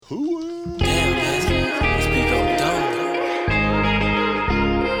Damn, guys. This beat go dumb.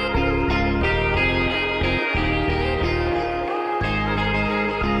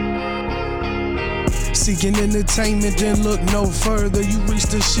 Seeking entertainment, then look no further. You reach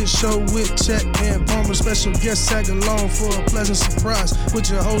the shit show with Chet and Bombs. Special guest tag along for a pleasant surprise. With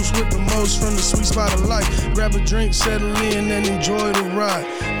your host with the most from the sweet spot of life. Grab a drink, settle in, and enjoy the ride.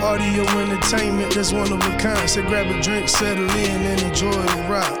 Audio entertainment, that's one of a kind. Say grab a drink, settle in, and enjoy the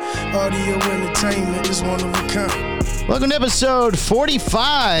ride. Audio entertainment, that's one of a kind. Welcome to episode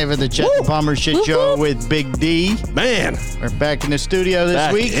 45 of the Chet and Palmer Shit Show with Big D. Man, We're back in the studio this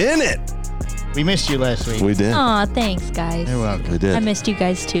back week. in it. We missed you last week. We did. Aw, thanks, guys. You're welcome. We did. I missed you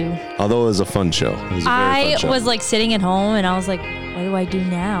guys, too. Although it was a fun show. It was a very I fun show. was, like, sitting at home, and I was like, what do I do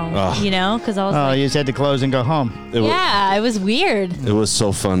now? Ugh. You know? Because I was Oh, like, you just had to close and go home. yeah, it was weird. It was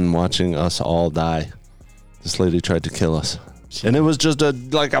so fun watching us all die. This lady tried to kill us. And it was just a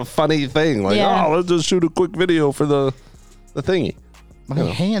funny thing. Like, Yeah. let's just shoot a quick video for the thingy. My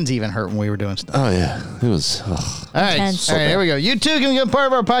hands even hurt when we were doing stuff. Oh, yeah. It was... All right, Intense. all right, here we go. You too can become part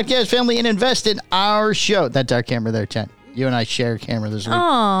of our podcast family and invest in our show. That's our camera there, Chet. You and I share a camera this week.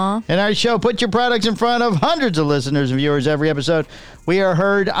 Aw. In our show, put your products in front of hundreds of listeners and viewers every episode. We are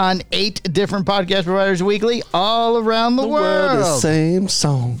heard on 8 different podcast providers weekly all around the world. the same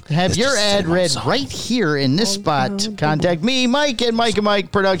song. Have It's your the ad same read song. right here in this spot. Contact me, Mike, at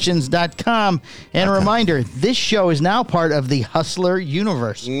MikeandMikeProductions.com. And a reminder, this show is now part of the Hustler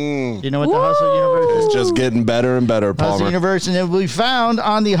Universe. Do you know what the Hustler Universe is? It's just getting better and better, Hustler Palmer. Universe, and it will be found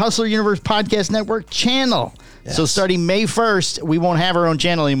on the Hustler Universe Podcast Network channel. So starting May 1st, we won't have our own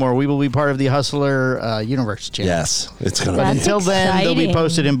channel anymore. We will be part of the Hustler Universe channel. Yes. It's going to But be... That's until then, they'll be exciting.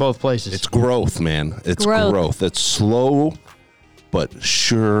 posted in both places. It's growth, man. It's Growth. growth. It's slow, but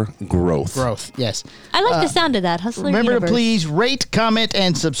sure growth. growth, yes. I like the sound of that. Hustler Remember Universe. to please rate, comment,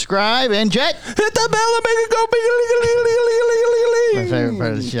 and subscribe. And Jet, Hit the bell and make it go. my favorite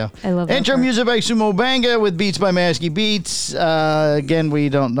part of the show. I love that Intro part. music by Sumo Banga with beats by Maskey Beats. Again, we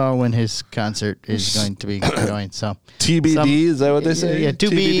don't know when his concert is going to be going. So TBD, is that what they say? Yeah,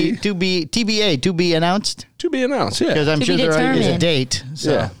 TBD? TBA, to be announced. To be announced, yeah. Because I'm To sure be there is a determined. date.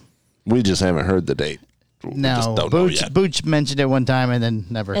 So. Yeah. We just haven't heard the date. We No, just don't know yet. Booch mentioned it one time and then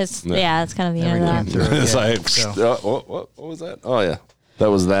never. It's kind of the end Never of came that. through. It's Yeah, like, so. what was that? Oh, yeah. That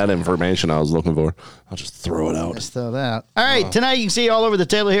was that information I was looking for. I'll just throw it out. Just throw that. All right, tonight you can see all over the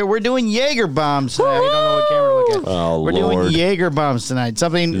table here. We're doing Jaeger Bombs tonight. We don't know what camera to look at. Oh, We're Lord. doing Jaeger Bombs tonight.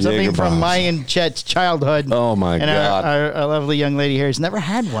 Something Jaeger from Bombs. my and Chet's childhood. Oh, my and God. Our lovely young lady here has never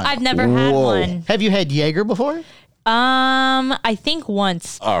had one. I've never had Whoa. one. Have you had Jaeger before? I think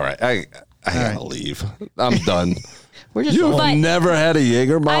once. All right. I gotta leave. I'm done. We're just You've But- never had a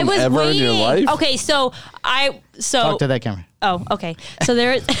Jaeger I bomb was ever waiting. in your life? Okay, so talk to that camera. Oh, okay. So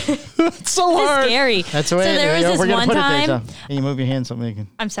there. It's so hard. Scary. That's the way. So there was this we're gonna one put time. it there. So can you move your hand so we can?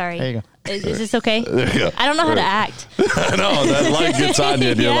 I'm sorry. There you go. Is this okay? There you go. I don't know how to act. I know. That light gets on you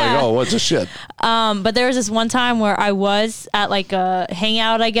and you're Yeah. like, oh, what's a shit? But there was this one time where I was at like a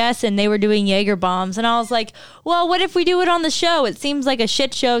hangout, I guess, and they were doing Jaeger bombs, and I was like, "Well, what if we do it on the show? It seems like a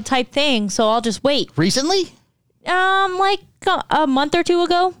shit show type thing, so I'll just wait." Recently? Like a month or two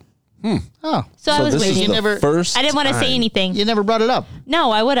ago. Oh, So I was this waiting. is the never- first I didn't want to say time. anything. you never brought it up No,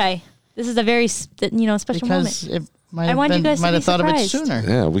 why would I? This is a very special because moment. it might I have want you been, guys to might be have thought of it surprised. sooner.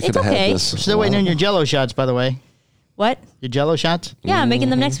 Yeah, we could have okay. had this. Still waiting on your Jello shots, by the way. What? Your Jello shots? Yeah, I'm making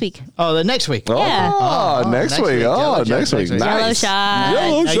them next week. Oh, the next week. Oh, Yeah. oh, next week. Jello Oh, shots next week. next week. Nice. Jello shot.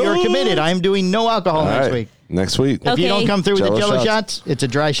 Jello Now you're shots. committed. I am doing no alcohol All next right. week. Next week. If you don't Okay. come through with the Jello Jello shots. shots, it's a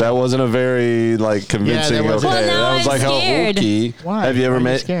dry shot. That wasn't a very convincing. that wasn't. Okay, Well, now that was I'm like scared. a hokey. Why? Have you ever Why are you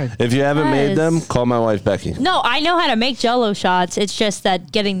made? scared? If you haven't made them, Because- call my wife Becky. No, I know how to make Jello shots. It's just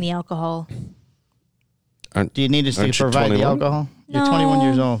that getting the alcohol. Do you need us to Aren't you provide the 21? alcohol? You're No, 21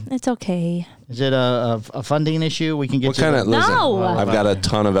 years old. It's okay. Is it a funding issue? We can get What you kind of? the- Listen, No. I've got a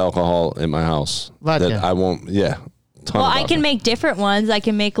ton of alcohol in my house Vodka. that I won't. Yeah, ton Well, of I can alcohol. make different ones. I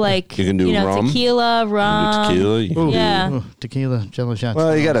can make like You can do rum? tequila, rum. tequila. You can Ooh, do- Yeah. ooh, tequila Jello shots.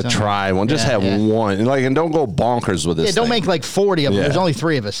 Well, you got to Sound- try one. Just Yeah, have yeah. one, and don't go bonkers with this. Yeah, don't thing. make like 40 of them. Yeah. There's only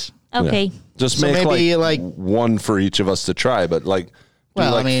 3 of us. Okay. Yeah. Just So make maybe, like like- one for each of us to try, but do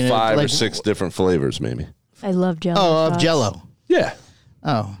Well, I mean, 5 or like- 6 different flavors, maybe. I love Jello. Oh, of shots. Jello. Yeah.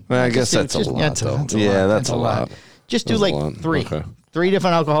 Oh. Well, I guess Just- that's a just- lot, that's a- though. that's a Yeah, lot. that's a lot. Just do That's a like lot. 3. Okay. 3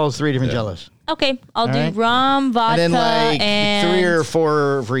 different alcohols, 3 different Jellos. Okay, I'll do right. rum, vodka, And then like and 3 or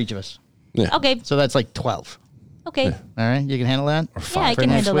 4 for each of us. Yeah. Okay, So that's like 12. okay. All right, you can handle that? Yeah, I for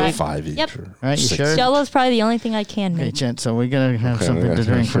can next handle week? that. 5 each. Yep. Or All right, you 6. sure? Jello's probably the only thing I can Okay, make. Jen, so we're going to have Okay, something we to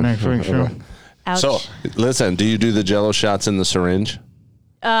got- drink for next week. Sure. Okay. Ouch. So, listen, do you do the Jello shots in the syringe?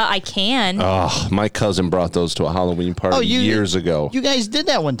 I can. Oh, my cousin brought those to a Halloween party years ago. You guys did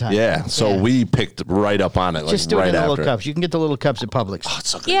that one time. Yeah, so we picked right up on it. Just do right it in the after. little cups. You can get the little cups at Publix. Oh, it's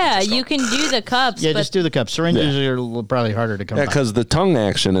so good. Yeah, you can do the cups. Yeah, but just do the cups. Syringes are probably harder to come by. Yeah, because the tongue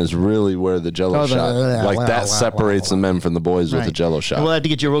action is really where the Jello shot. Like that separates the men from the boys with the Jello shot. And we'll have to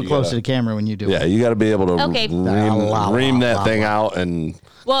get you real close to the camera when you do it. Yeah, you got to be able to Okay. ream that thing out and.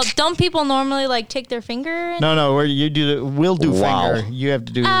 Well, don't people normally like take their finger? No, where you do we'll do Wow. finger. You have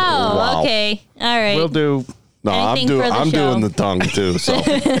to do. Oh, okay. All right. We'll do. No, Anything for the I'm show. doing the tongue too, so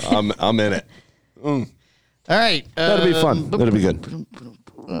I'm in it. All right. That'll be fun. That'll be good.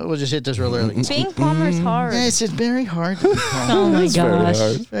 We'll just hit this real early. Being Palmer's hard. Yes, it's very hard to be Palmer. Oh my It's very gosh.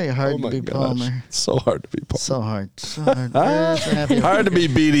 hard. It's very hard Oh to my be gosh. Palmer. It's so hard to be Palmer. So hard. So hard. Very happy. Hard to be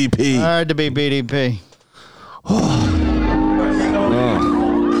BDP. Hard to be BDP.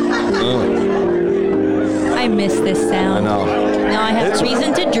 I miss this I sound. know. Now I have a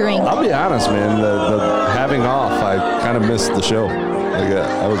reason to drink. I'll be honest, man. The having off, I kind of missed the show. Like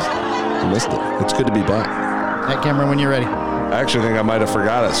I missed it. It's good to be back. That camera when you're ready. I actually think I might have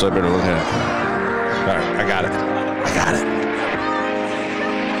forgot it, so I better look at it. All right, I got it.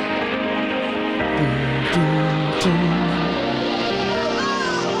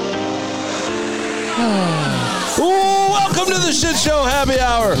 Ooh, welcome to the Shit Show Happy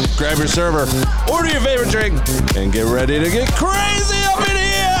Hour. Grab your server, order your favorite drink, and get ready to get crazy up in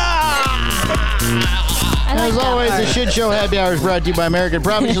here. I like As that always, part. the Shit Show Happy Hour is brought to you by American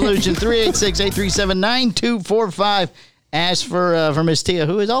Property Solutions, 386-837-9245. Ask for Miss Tia,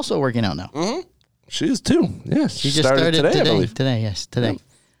 who is also working out now. She is too. Yes, She just started today, I believe. Today, yes, today.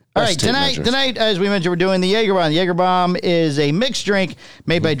 All Best right, tape measures. tonight, as we mentioned, we're doing the Jaeger Bomb. The Jaeger Bomb is a mixed drink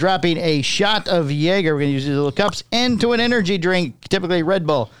made by dropping a shot of Jaeger. We're going to use these little cups into an energy drink, typically Red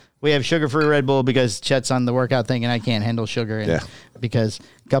Bull. We have sugar-free Red Bull because Chet's on the workout thing, and I can't handle sugar. And because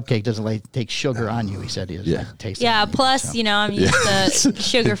Cupcake doesn't take sugar on you, he said he doesn't taste it. Yeah, on you, plus, so. I'm used to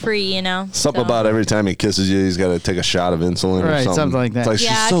sugar-free, Something about every time he kisses you, he's got to take a shot of insulin or Right, something. something like that. It's like,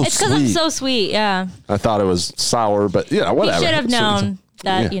 Yeah, she's so it's because I'm sweet. so sweet, yeah. I thought it was sour, but whatever. You should have So- known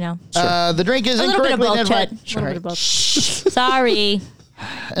that, Yeah. The drink is A little bit of incorrectly both, Chet. identified. A little bit of both. Sorry.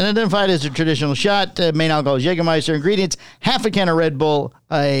 And identified as a traditional shot. Main alcohol is Jägermeister. Ingredients: half a can of Red Bull.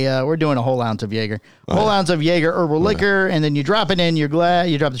 We're doing a whole ounce of Jaeger. Whole ounce of Jaeger herbal liquor, and then you drop it in your glass.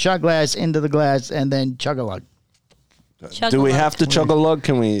 You drop the shot glass into the glass, and then chug a lug. Do we have to chug a lug?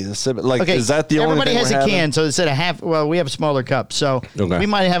 Can we sip it? Like, Okay, is that the only everybody thing has we're a having? can, so instead of half, well, we have a smaller cup, so Okay. we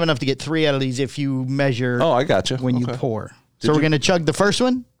might have enough to get 3 out of these if you measure. Oh, I got you. When you Okay. pour. So we're gonna chug the first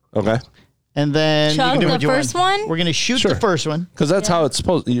one, Okay. and then Chug you can do the what you first want. one? We're gonna shoot Sure. the first one. Because that's how it's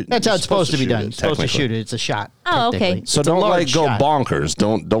supposed. That's how it's supposed to be done. shoot It's supposed to technically. shoot it. It's a shot. Oh, okay. technically. So It's a don't large go shot. bonkers.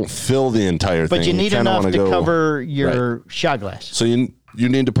 Don't fill the entire thing. But you need kinda enough wanna to go- cover your shot glass. So you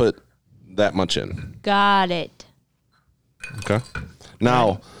need to put that much in. Got it. Okay.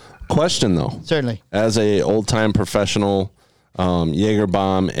 Now, question though. Certainly. As a old time professional Jaeger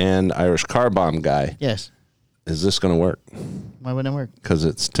bomb and Irish car bomb guy, Yes. is this going to work? Why wouldn't it work? Because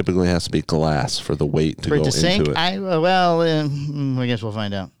it typically has to be glass for the weight to For go it to sink? into it. I guess we'll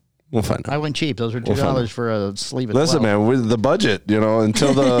find out. We'll find I out. went cheap. Those were We'll find $2 out. for a sleeve of Listen, 12. man, with the budget,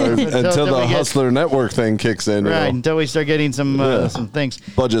 until the until we the get- Hustler Network thing kicks in, Right, until we start getting some things.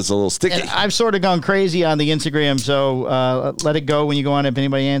 budget's a little sticky. And I've sort of gone crazy on the Instagram, so let it go when you go on. If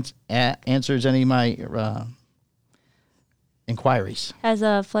anybody answers any of my inquiries. Has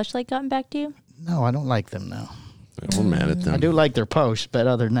a fleshlight gotten back to you? No, I don't like them now. We're mad at them. I do like their posts, but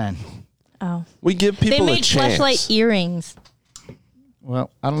other than that, Oh. We give They people a made chance. fleshlight earrings.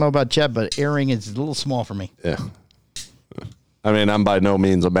 well, I don't know about Chet, but earring is a little small for me. Yeah. I mean, I'm by no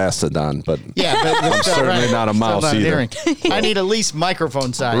means a mastodon, but Yeah, but I'm certainly not a mouse Still not an either. earring. I need at least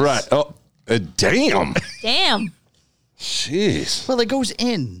microphone size. Right. Oh, damn. Damn. Jeez. Well, it goes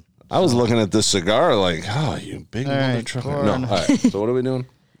in. I was looking at this cigar like, oh, you big All mother right, trucker. pour No. on. All right. So what are we doing?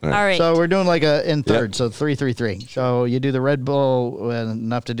 All right. So we're doing like a in third, Yep. so 3-3-3. So you do the Red Bull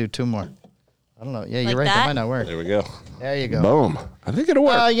enough to do 2 more. I don't know. Yeah, you're Like right. That that? might not work. There we go. There you go. Boom. I think it'll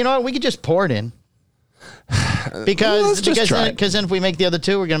work. You know what? We could just pour it in. Let's Because just try it. then if we make the other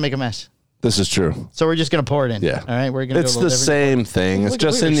 2, we're gonna make a mess. This is true. So we're just gonna pour it in. Yeah. All right. We're gonna. It's do a little the different. same thing. It's Look,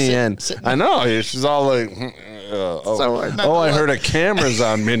 just we in were the sit- end. sitting- I know. She's all like, I heard a camera's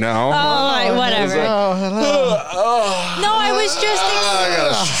on me now. Oh, whatever. Oh, hello. No, I was just I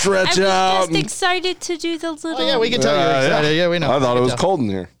gotta stretch out. just excited to do the little. Oh, yeah, we can tell you're excited. Yeah, we know. I thought it We was can tell. cold in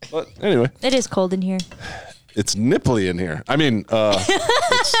here. But anyway, It is cold in here. it's nipply in here. I mean,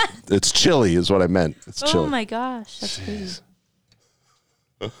 it's chilly is what I meant. It's chilly. Oh my gosh, that's crazy.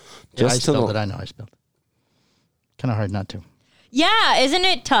 Yeah, I Just to spilled the- it. I know I spilled it. Kind of hard not to. Yeah, isn't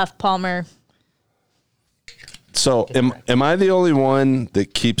it tough, Palmer? So am I the only one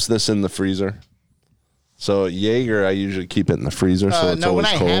that keeps this in the freezer? So Jaeger, I usually keep it in the freezer, so it's no, when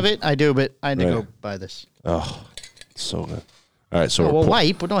always I cold. have it, I do, but I had to Right. go buy this. Oh, it's so good. All right, so We'll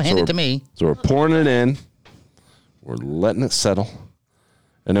wipe, but don't hand it to me. So we're pouring it in. We're letting it settle,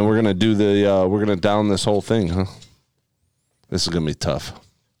 and then we're gonna do the. We're gonna down this whole thing, huh? This is gonna be tough.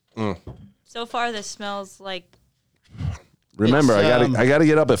 So far, this smells like. Remember, It's, I gotta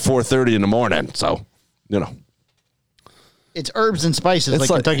get up at 4:30 in the morning, so you know. It's herbs and spices like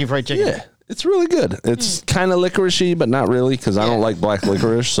Kentucky Fried Chicken. Yeah, it's really good. It's kind of licorice-y, but not really, because I don't like black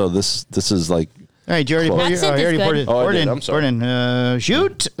licorice. So this is like. All right, you already poured That's it, you already that's poured good. it. Oh, I Poured did. in. I'm sorry. Poured in.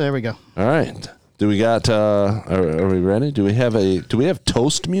 Shoot. There we go. All right. Do we got? Are we ready? Do we have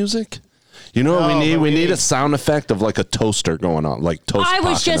toast music? You know what we No, need? but We we need a need- sound effect of like a toaster going on, like toast. I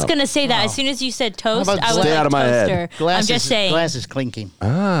was popping just up. gonna say that. As soon as you said toast, How about I was stay like out of my head. toaster. Glass I'm just is, saying. Glass is clinking.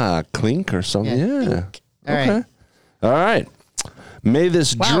 clink or something. Yeah, Yeah. All right. Okay. All right. May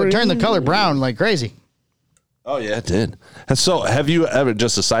this Wow, drink. it turned the color brown like crazy. Oh yeah, it did. And so, have you ever?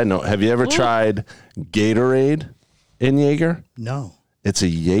 Just a side note. Have you ever tried Gatorade in Jaeger? No. It's a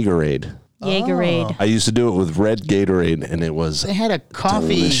Jaegerade. Jaegerade. I used to do it with red Gatorade, and it was They had a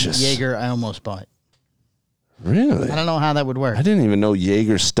coffee Delicious. Jaeger I almost bought. really. I don't know how that would work. I didn't even know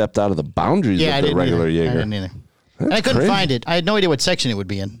Jaeger stepped out of the boundaries Yeah, I of the didn't regular either. Jaeger. I didn't either. And I couldn't crazy. find it. I had no idea what section it would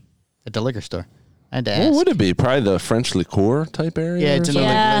be in at the liquor store. I had to ask. What would it be? Probably the French liqueur type area? Yeah, it's in, or the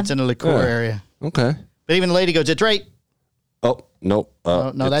Yeah. it's in the liqueur Yeah. area. something? Okay. But even the lady goes, "It's right." Oh, nope.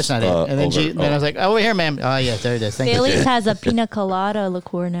 Oh, no, that's not it. And then then I was like, "Oh, over here, ma'am." Oh, yes, there it is. Thank you. Bailey's has a pina colada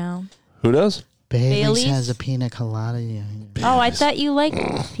liqueur now. Who does? Bailey's Bailey's? has a pina colada. Yeah. Oh, I thought you liked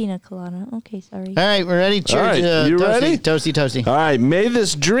pina colada. Okay, sorry. All right, we're ready. Cheers. All right, you toasty, ready? Toasty, toasty. All right. May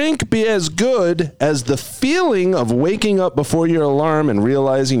this drink be as good as the feeling of waking up before your alarm and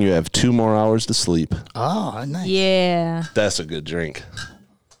realizing you have 2 more hours to sleep. Oh, nice. Yeah. That's a good drink.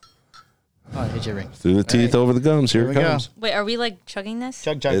 Oh, hit your ring. Through the teeth, over the gums. Here Here it we go. comes. Wait, are we like chugging this?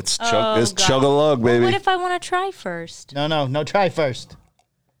 Chug, chug. It's Oh, it's God. chug-a-lug, baby. What if I want to try first? No. Try first.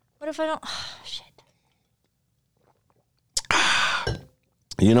 What if I don't? Shit.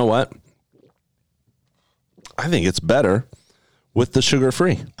 You know what? I think it's better with the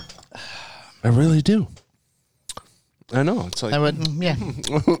sugar-free. I really do. I know. It's like I would, yeah.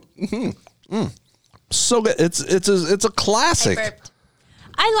 so good. It's a classic. I burped.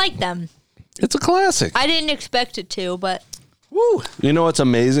 I like them. It's a classic. I didn't expect it to, but Woo. You know what's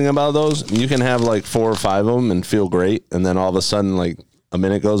amazing about those? You can have like 4 or 5 of them and feel great, and then all of a sudden, like a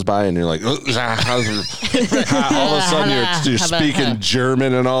minute goes by, and you're like, all of a sudden you're speaking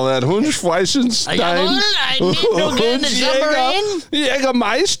German and all that. Hunschweissenstein.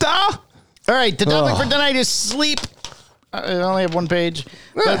 Jägermeister. All right, the topic for tonight is sleep. I only have one page,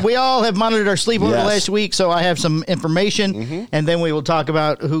 but we all have monitored our sleep over the Yes. last week, so I have some information, and then we will talk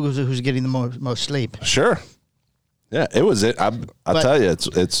about who's getting the most sleep. Sure. Yeah, it was it. I'll tell you,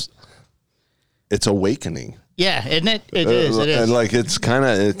 it's awakening. Yeah, isn't it? It is. And like it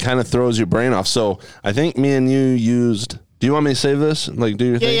kind of throws your brain off. So I think me and you used. Do you want me to save this? Like, do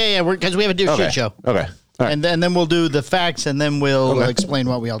your thing? Yeah. Because we have a do Okay. shit show, Okay. All right. and then we'll do the facts, and then we'll explain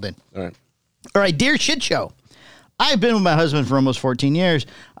what we all did. All right. All right, dear shit show. I've been with my husband for almost 14 years.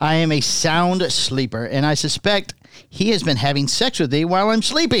 I am a sound sleeper, and I suspect he has been having sex with me while I'm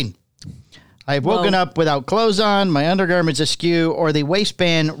sleeping. I've woken up without clothes on, my undergarments askew, or the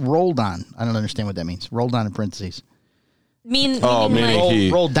waistband rolled on. I don't understand what that means. Rolled on in parentheses. meaning meaning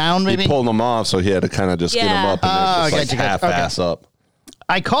like, rolled down, maybe? He pulled them off, so he had to kind of just get them Yeah. up and then just gotcha, like gotcha. half-ass up.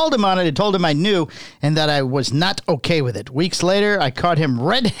 I called him on it and told him I knew and that I was not okay with it. Weeks later, I caught him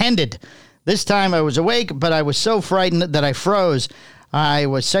red-handed. This time I was awake, but I was so frightened that I froze. I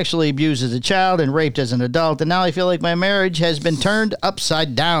was sexually abused as a child and raped as an adult, and now I feel like my marriage has been turned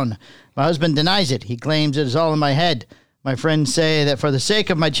upside down. My husband denies it. He claims it is all in my head. My friends say that for the sake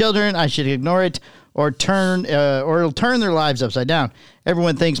of my children, I should ignore it or it'll turn their lives upside down.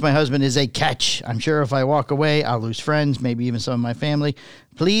 Everyone thinks my husband is a catch. I'm sure if I walk away, I'll lose friends, maybe even some of my family.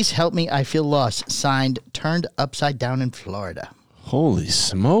 Please help me. I feel lost. Signed, Turned Upside Down in Florida. Holy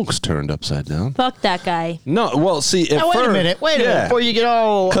smokes, turned upside down. fuck that guy. No, well, see, at Now, wait first, a minute before you get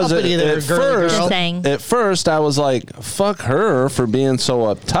all Because uppity there, at girly first, girl. Saying. at first, I was like, "Fuck her for being so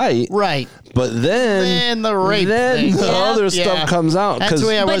uptight." Right. But then the rape then thing. the Yeah. other Yeah. stuff comes out. That's the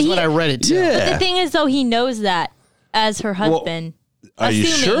way I But was when he- I read it, too. Yeah. But the thing is, though, he knows that as her husband. Are you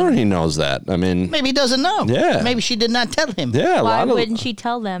sure he knows that? I mean, Maybe he doesn't know. Yeah. Maybe she did not tell him. yeah. Why wouldn't she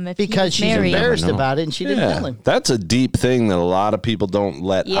tell them if Because he she's was married? embarrassed know. about it and she didn't tell him. That's a deep thing that a lot of people don't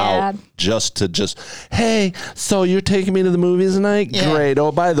let Yeah. out just, hey, so you're taking me to the movies tonight? Yeah. Great.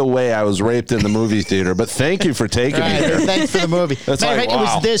 Oh, by the way, I was raped in the movie theater, but thank you for taking me Right. there. Thanks for the movie. That's Matter of like, fact, It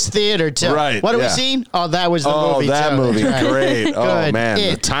wow. was this theater too. Right, What have yeah. we seen? Oh, that was the movie. that too. movie. That's right. Great. Oh, Good. man.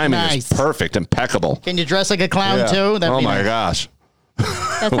 The It. timing Nice. is perfect, impeccable. Can you dress like a clown Yeah. too? That'd Oh, be my nice. gosh.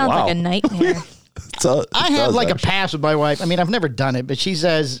 That sounds Wow. like a nightmare. I have like a pass with my wife. I mean, I've never done it, but she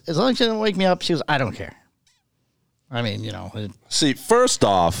says, as long as she doesn't wake me up, she goes, I don't care. I mean, See, first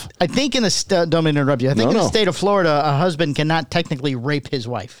off, I think in the don't mean to interrupt you. I think in the No. state of Florida, a husband cannot technically rape his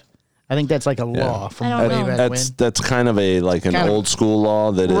wife. I think that's like a law from I don't way know. back that's when. that's kind of an Kind of- old school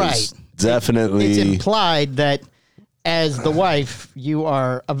law that is Right. definitely It's implied that as the wife, you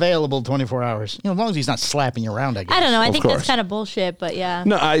are available 24 hours. As long as he's not slapping you around, I guess. I don't know. I Of think course. that's kind of bullshit, but yeah.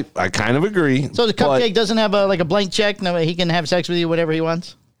 No, I kind of agree. So the but- cupcake doesn't have a blank check. No, he can have sex with you whatever he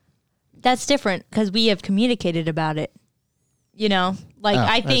wants. That's different because we have communicated about it.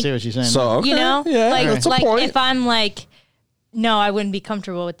 I think, see what she's saying. So okay. yeah, that's a like point. if I'm like, no, I wouldn't be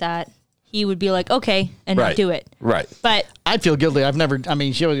comfortable with that. He would be like, okay, and not Right. do it. Right. But I'd feel guilty. I've never. I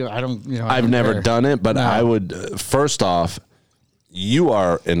mean, I don't. I've never done it, but No. I would. First off, you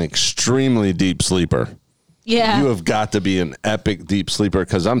are an extremely deep sleeper. yeah, You have got to be an epic deep sleeper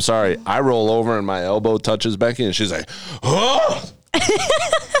because I'm sorry, I roll over and my elbow touches Becky and she's like, oh.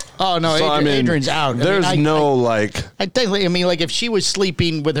 Oh no, So, Adrian's out. There's I technically. I mean, like if she was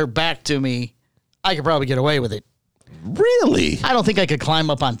sleeping with her back to me, I could probably get away with it. Really? I don't think I could climb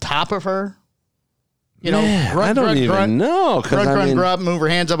up on top of her. Man, I don't even know. 'Cause Grunt, move her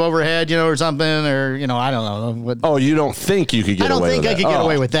hands up overhead, or something, or I don't know. What, Oh, you don't think you could get I don't away think with I that? could get Oh.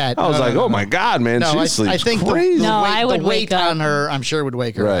 away with that. I was No, like, no, oh no. my God, man, no, she I sleeps think crazy. the No, weight, I would the weight wake up. on her, I'm sure would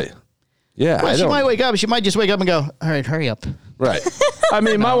wake her. Right. Yeah, Well, I she don't. might wake up. She might just wake up and go, all right, hurry up. Right. I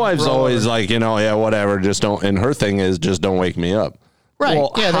mean, my wife's roll always like, yeah, whatever. Just don't. And her thing is, just don't wake me up. Right.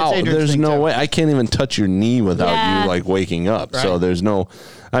 Well, Yeah, that's how? Adrian's There's thing, no too. way. I can't even touch your knee without Yeah. you like waking up. So Right. there's no.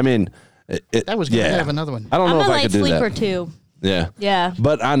 I mean, That was good yeah. to have another one. I don't I'm know a if I light could do sleeper that. too. Yeah. Yeah.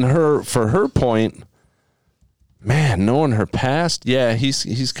 But for her point, man, knowing her past, yeah,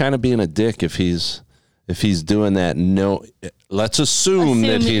 he's kind of being a dick if he's doing that. No, let's assume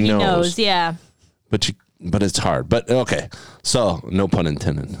that he knows. Yeah. But it's hard. But okay, so no pun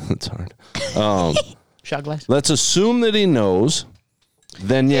intended. It's hard. Shot glass. Let's assume that he knows.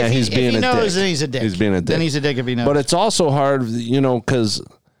 Then yeah, If he's being if he a knows, dick. then he's a dick. He's being a dick. Then he's a dick if he knows. But it's also hard, because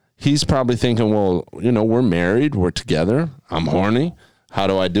he's probably thinking, well, we're married, we're together. I'm horny. How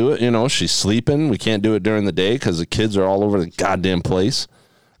do I do it? She's sleeping. We can't do it during the day because the kids are all over the goddamn place.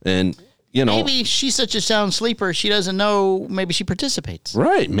 And, maybe she's such a sound sleeper, she doesn't know. Maybe she participates.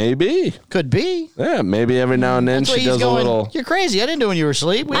 right, maybe. Could be. Yeah, maybe every now and then That's why she he's does going, a little. you're crazy. I didn't do it when you were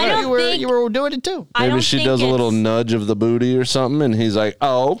asleep. I don't think- You were doing it too. I Maybe don't she think does a little it's- nudge of the booty or something, and he's like,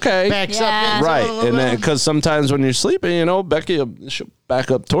 "Oh, okay." Backs Yeah. up. in, Right, so- and then because sometimes when you're sleeping, Becky she'll back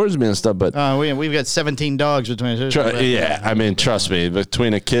up towards me and stuff. But we've got 17 dogs between us. yeah, I mean, trust me,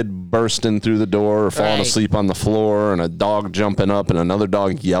 between a kid bursting through the door or falling Right. asleep on the floor and a dog jumping up and another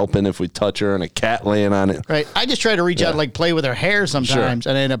dog yelping if we touch her and a cat laying on it. Right. I just try to reach out Yeah. and play with her hair sometimes,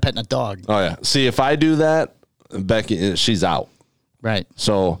 and I end up petting a dog. Oh yeah. See, if I do that, Becky, she's out. Right.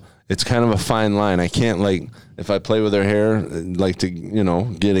 So it's kind of a fine line. I can't if I play with her hair, to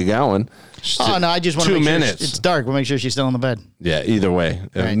get it going. Oh no, I just want to 2 make minutes. sure it's dark. We'll make sure she's still in the bed. Yeah, either way.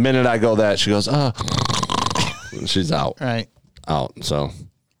 The Right. minute I go that, she goes, she's out. Right. Out. So,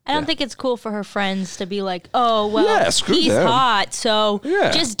 I don't think it's cool for her friends to be like, oh, well, Yeah, screw he's them. hot, so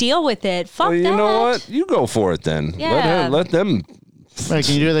Yeah. just deal with it. Fuck well, you that. know what? You go for it then. Yeah. Let them. Wait,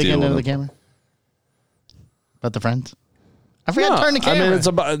 can you do that Deal again with into the it. camera? About the friends? I forgot to turn the I camera. mean, it's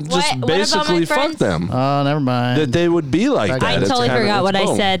about just What about my basically fuck friends? them. Oh, never mind. That they would be like that. I It's totally kinda- forgot what it's I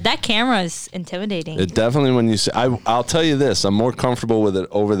boom. said. That camera is intimidating. It definitely, when you say, I'll tell you this, I'm more comfortable with it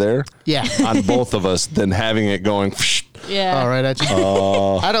over there Yeah. on both of us than having it going. yeah. All right.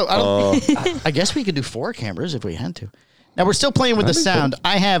 I don't. I guess we could do 4 cameras if we had to. Now we're still playing with the sound.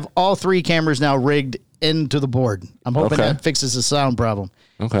 I have all 3 cameras now rigged into the board. I'm hoping Okay. that fixes the sound problem.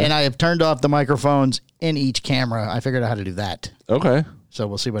 Okay. And I have turned off the microphones in each camera. I figured out how to do that. Okay. So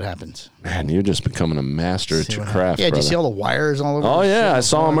we'll see what happens. Man, you're just becoming a master at See your what craft, happens. Yeah, did you brother. see all the wires all over? Oh the yeah, shit? I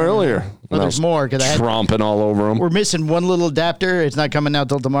saw him earlier. Well, when I there's was more because I had. tromping all over him. We're missing one little adapter. It's not coming out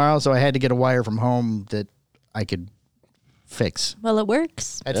till tomorrow, so I had to get a wire from home that I could fix. Well, it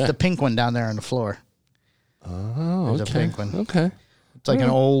works. That's the pink one down there on the floor. Oh, There's a okay. pink one. Okay. It's like an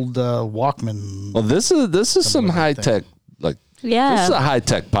old Walkman. Well, this is some high like that. tech like Yeah. This is a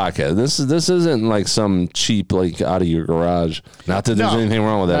high-tech podcast. This isn't like some cheap, like, out of your garage. Not that there's anything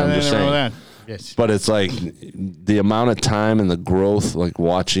wrong with that. I'm just saying. Yes. But it's like the amount of time and the growth, like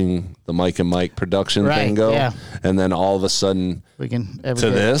watching the Mike and Mike production thing go, and then all of a sudden We can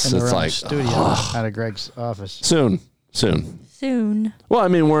to this, it's like studio out of Greg's office. Soon. Well, I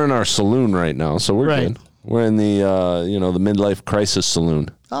mean, we're in our saloon right now, so we're good. We're in the the midlife crisis saloon.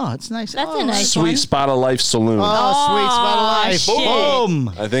 Oh, it's nice. That's a nice Sweet one. Spot of Life Saloon. Oh, Sweet Spot of Life. shit. Boom.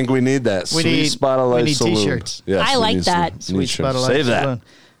 I think we need that. Sweet Spot of Life we need Saloon. T-shirts. Yes, I we like need that. Sweet Spot of Life Save that. Saloon.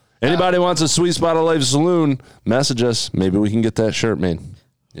 Anybody wants a Sweet Spot of Life Saloon, message us. Maybe we can get that shirt made.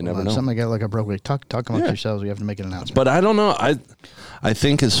 You never know. Somebody got like a broke. Talk amongst yourselves. We have to make an announcement. But I don't know. I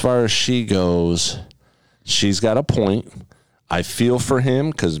think as far as she goes, she's got a point. I feel for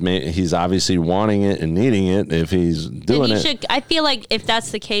him because he's obviously wanting it and needing it if he's doing it. I feel like if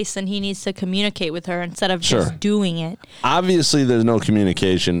that's the case, then he needs to communicate with her instead of just doing it. Obviously, there's no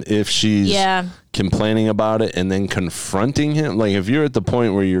communication if she's complaining about it and then confronting him. Like, if you're at the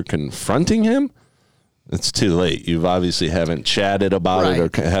point where you're confronting him, it's too late. You've obviously haven't chatted about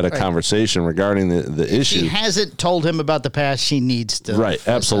it or had a conversation regarding the issue. She hasn't told him about the past. She needs to. Right,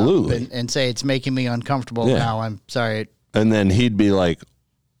 absolutely. And say, it's making me uncomfortable now. I'm sorry. And then he'd be like,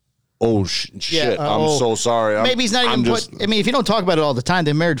 oh, shit, I'm so sorry. Maybe he's not even I mean, if you don't talk about it all the time,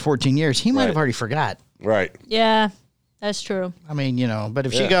 they're married 14 years. He might have already forgot. Right. Yeah, that's true. I mean, but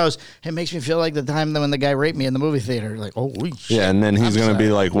if she goes, it makes me feel like the time when the guy raped me in the movie theater. Like, oh, shit. Yeah, and then he's going to be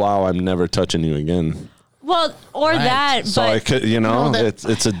like, wow, I'm never touching you again. Well, or that. So I could,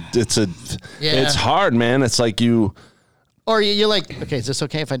 it's hard, man. It's like you... Or you're like, okay, is this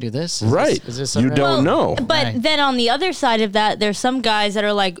okay if I do this? Right. Is this you don't know. But then on the other side of that, there's some guys that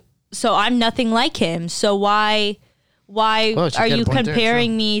are like, so I'm nothing like him. So why are you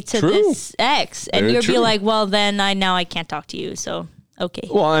comparing me to this ex? And you'll be like, well, then I can't talk to you. So, okay.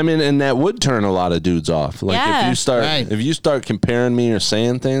 Well, I mean, and that would turn a lot of dudes off. Like if you start comparing me or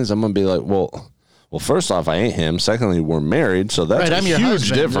saying things, I'm going to be like, well, first off, I ain't him. Secondly, we're married, so that's a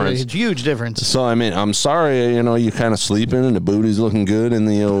huge difference. It's a huge difference. So, I mean, I'm sorry, you kind of sleeping and the booty's looking good in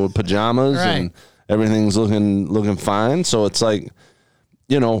the old pajamas and everything's looking fine. So it's like,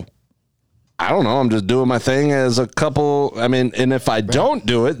 I don't know. I'm just doing my thing as a couple. I mean, and if I don't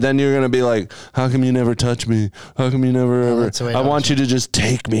do it, then you're going to be like, how come you never touch me? How come you never ever? I want you to just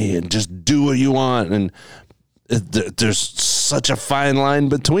take me and just do what you want. And there's such a fine line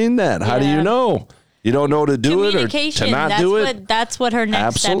between that. How do you know? You don't know to do it or to not do it? That's what her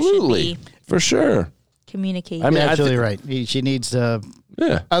next step should be. For sure. Communicate. I mean, absolutely right. She needs to,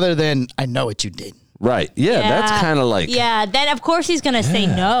 other than, I know what you did. Right. Yeah, that's kind of like. Yeah, then of course he's going to say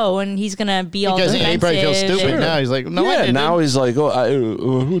no and he's going to be all defensive. Because he probably feels stupid now. He's like, no, I didn't. Now he's like, I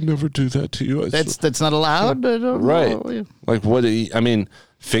would never do that to you. That's not allowed? Right. Like,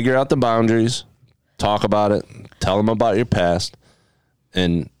 figure out the boundaries, talk about it, tell them about your past,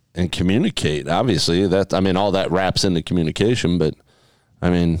 and communicate. Obviously, all that wraps into communication, but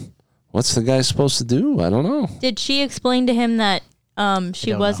what's the guy supposed to do? I don't know. Did she explain to him that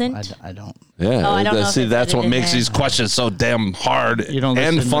she wasn't? I don't. Yeah. I don't know. See, that's what makes these questions so damn hard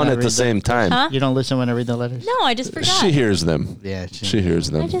and fun at the same time. Huh? You don't listen when I read the letters? No, I just forgot. She hears them. Yeah. She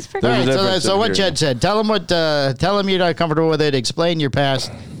hears them. I just forgot. So what Chet said, tell him you're not comfortable with it, explain your past,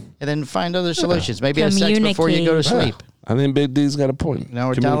 and then find other solutions. Maybe have sex before you go to sleep. I think Big D's got a point.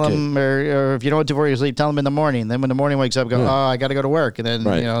 Or tell him, or if you don't want to before you sleep, tell him in the morning. Then when the morning wakes up, go, I got to go to work. And then,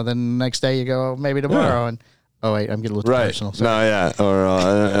 then the next day you go, maybe tomorrow. And, oh, wait, I'm getting a little too personal. Sorry.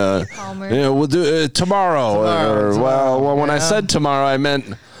 No, Or, we'll do it tomorrow. When I said tomorrow, I meant...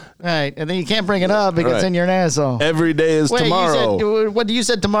 Right, and then you can't bring it up because then you're an asshole. Every day is tomorrow. What you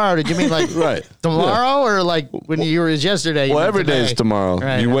said tomorrow? Did you mean like tomorrow or like when you were yesterday? Well, every day is tomorrow.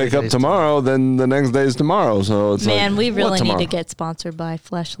 Right, you wake up tomorrow, then the next day is tomorrow. So it's we really need to get sponsored by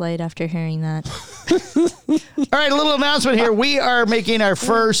Fleshlight after hearing that. All right, a little announcement here. We are making our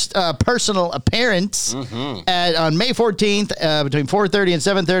first personal appearance on May 14th between 4:30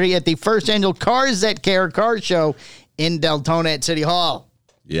 and 7:30 at the first annual Cars That Care car show in Deltona at City Hall.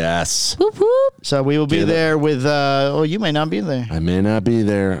 Yes. Whoop, whoop. So we will be there with. You may not be there. I may not be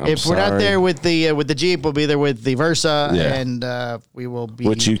there. If we're not there with the Jeep, we'll be there with the Versa, and we will be.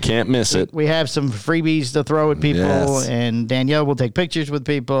 Which you can't miss it. We have some freebies to throw at people, and Danielle will take pictures with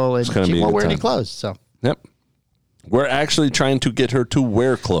people, and she won't wear any clothes. So. Yep. We're actually trying to get her to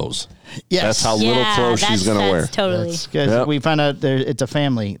wear clothes. Yes. That's how little clothes she's going to wear. Totally. Because we found out it's a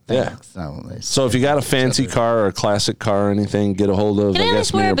family thing. Yeah. So if you got a fancy car or a classic car or anything, get a hold of, Can I at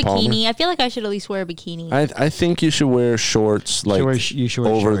least wear a bikini? Palmer. I feel like I should at least wear a bikini. I think you should wear shorts, like you should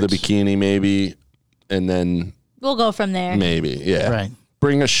wear over shorts. the bikini maybe, and then We'll go from there. Maybe, yeah. Right.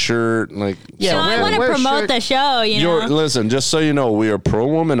 Bring a shirt, like I want to promote the show. Listen, just so you know, we are pro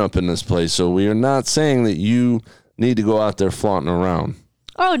woman up in this place, so we are not saying that you need to go out there flaunting around.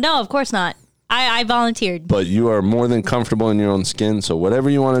 Oh no, of course not. I volunteered. But you are more than comfortable in your own skin, so whatever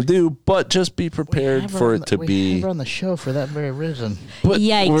you want to do, but just be prepared for it to be. We have on the show for that very reason. But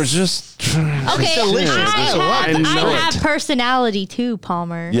Yikes. we're just. Okay, I have personality too,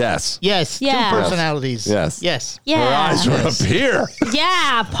 Palmer. Yes. Yes. Yeah. 2 personalities. Yes. Yes. Yeah. Her eyes are up here.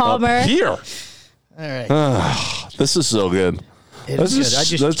 Yeah, Palmer. Up here. All right. This is so good. Let's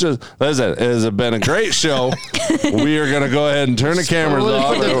Listen, it has been a great show. We are going to go ahead and turn the cameras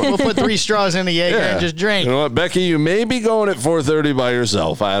off. We'll put 3 straws in the Jaeger and just drink. You know what, Becky? You may be going at 4:30 by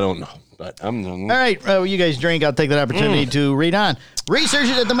yourself. I don't know. But I'm all right. You guys drink. I'll take that opportunity to read on.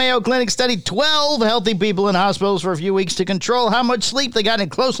 Researchers at the Mayo Clinic studied 12 healthy people in hospitals for a few weeks to control how much sleep they got and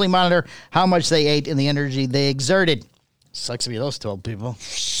closely monitor how much they ate and the energy they exerted. Sucks to be those 12 people.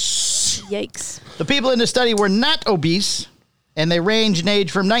 Yikes. The people in the study were not obese, and they ranged in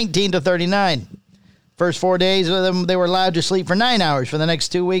age from 19 to 39. First 4 days of them, they were allowed to sleep for 9 hours. For the next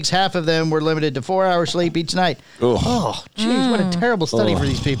 2 weeks, half of them were limited to 4 hours sleep each night. Oh, jeez, what a terrible study for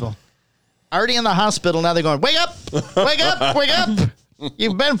these people. Already in the hospital, now they're going, wake up, wake up, wake up.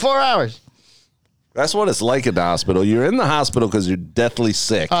 You've been 4 hours. That's what it's like at the hospital. You're in the hospital because you're deathly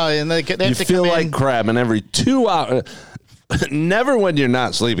sick. Oh, and they have you to feel come like in. crap, and every 2 hours. Never when you're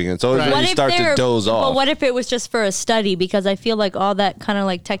not sleeping. It's always when you start to doze off. But what if it was just for a study? Because I feel like all that kind of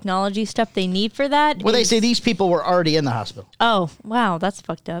like technology stuff they need for that. Well, they say these people were already in the hospital. Oh, wow. That's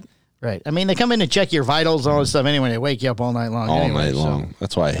fucked up. Right. I mean, they come in to check your vitals and all this stuff anyway. They wake you up all night long. All night long.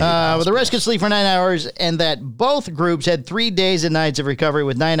 That's why I hate well, the rest could sleep for 9 hours, and that both groups had 3 days and nights of recovery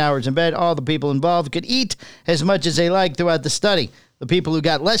with 9 hours in bed. All the people involved could eat as much as they liked throughout the study. The people who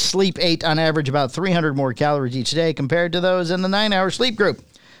got less sleep ate on average about 300 more calories each day compared to those in the 9-hour sleep group.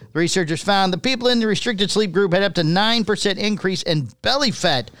 The researchers found the people in the restricted sleep group had up to 9% increase in belly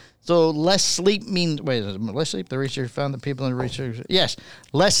fat. So less sleep means, less sleep? The researchers found the people in the research, yes,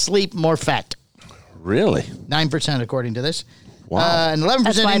 less sleep, more fat. Really? 9% according to this. Wow. An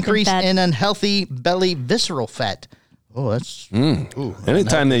 11% increase in unhealthy belly visceral fat. Oh, that's...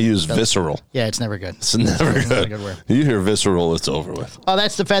 Anytime they use visceral. Yeah, it's never good. It's never good. Not a good word. You hear visceral, it's over with. Oh,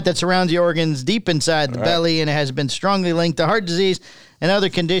 that's the fat that surrounds the organs deep inside the belly, and it has been strongly linked to heart disease and other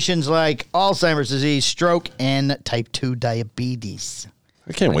conditions like Alzheimer's disease, stroke, and type 2 diabetes.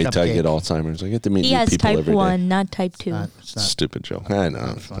 I can't wait till I get Alzheimer's. I get to meet new people every day. He has type 1, not type 2. It's not. Stupid joke. I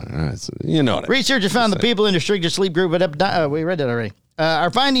know. You know what I mean. Researchers found the people in restricted sleep group we read that already.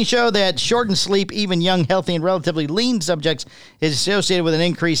 Our findings show that shortened sleep, even young, healthy, and relatively lean subjects, is associated with an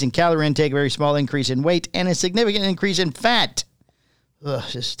increase in calorie intake, a very small increase in weight, and a significant increase in fat. Ugh,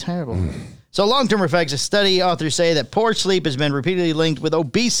 this is terrible. So long-term effects, a study authors say that poor sleep has been repeatedly linked with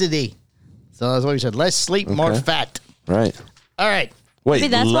obesity. So that's what we said. Less sleep, more fat. Right. All right. Wait,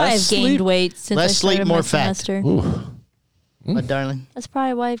 Maybe that's why I've gained weight since less I started sleep, more my fat. semester. What, darling? That's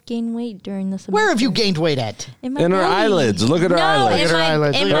probably why I've gained weight during the semester. Where have you gained weight at? In my In her belly. eyelids. Look at her eyelids. Look at her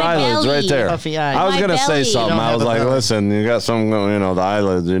eyelids. In Look at my her eyelids belly. right there. Puffy eyes. I was My going to say belly. something. You I don't was have a like, belly. listen, you got some, the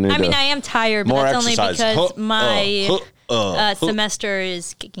eyelids. You need I mean, to, I am tired, but more that's only exercise. because my semester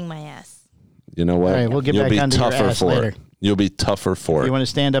is kicking my ass. You know what? All right, we'll get You'll back be onto your tougher ass for later. it. You'll be tougher for You it. want to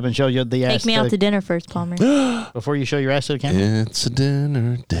stand up and show you the ass? Take me out to dinner first, Palmer. Before you show your ass to the camera? It's a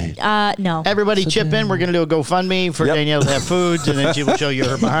dinner date. No. Everybody chip in. We're going to do a GoFundMe for Yep. Danielle to have foods, and then she will show you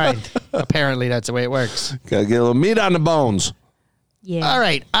her behind. Apparently, that's the way it works. Gotta get a little meat on the bones. Yeah. All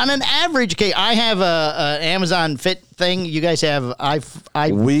right. On an average, okay, I have an Amazon Fit thing. You guys have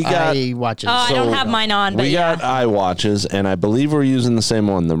iWatches. Oh, I don't have mine on, but we yeah. got iWatches, and I believe we're using the same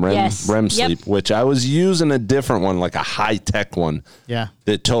one, the REM Yes. REM Yep. sleep, which I was using a different one, like a high tech one. Yeah.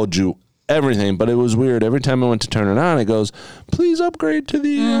 That told you everything, but it was weird. Every time I went to turn it on, it goes, "Please upgrade to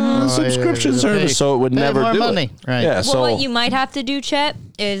the subscription service," so it would pay never more do money. it. Right. Yeah. Well, so what you might have to do, Chet,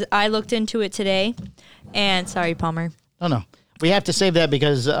 is I looked into it today, and sorry, Palmer. Oh, no. We have to save that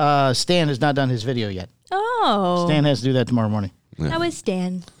because Stan has not done his video yet. Oh. Stan has to do that tomorrow morning. How is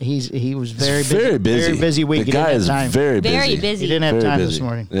Stan? He was very busy. very busy. Very busy week. The He guy didn't is have time. very busy. Very busy. He didn't have Very time busy. this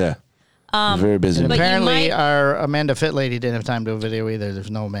morning. Yeah. Very busy. And But you apparently, might- our Amanda Fit lady didn't have time to do a video either.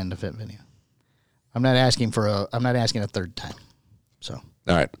 There's no Amanda Fit video. I'm not asking a third time. So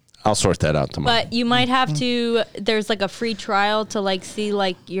All right. I'll sort that out tomorrow. But you might have to. There's like a free trial to like see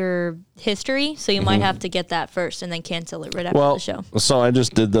like your history, so you might have to get that first and then cancel it right after the show. So I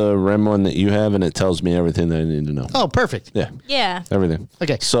just did the REM one that you have, and it tells me everything that I need to know. oh, perfect. Yeah. Yeah. Everything.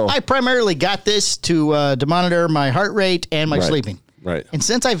 Okay. So I primarily got this to monitor my heart rate and my Right. sleeping. Right. And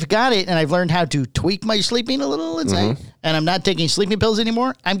since I've got it and I've learned how to tweak my sleeping a little, let's say, and I'm not taking sleeping pills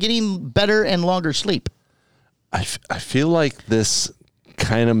anymore, I'm getting better and longer sleep. I feel like this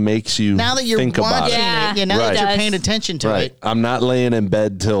kind of makes you now that you're think about watching it. now that you're paying attention to it. I'm not laying in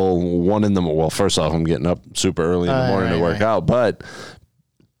bed till 1 a.m. Well, first off, I'm getting up super early in the morning to work out, but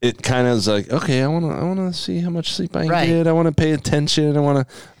it kind of is like, okay, I want to see how much sleep I can get. I want to pay attention. I'm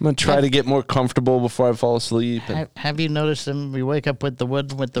gonna try to get more comfortable before I fall asleep. Have you noticed them? We wake up with the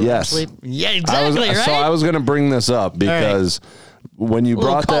REM sleep. Yeah, exactly. Right. So I was gonna bring this up because. When you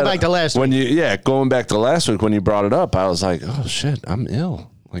brought that back to last week. Going back to last week when you brought it up, I was like, oh shit, I'm ill.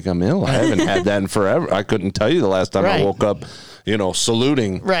 Like I'm ill. I haven't had that in forever. I couldn't tell you the last time I woke up,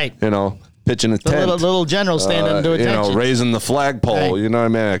 saluting, pitching a tent. Little general standing to attention. Raising the flagpole. You know what I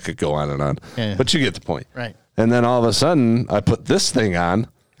mean? I could go on and on. Yeah. But you get the point. Right. And then all of a sudden I put this thing on.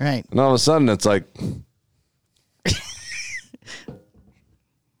 Right. And all of a sudden it's like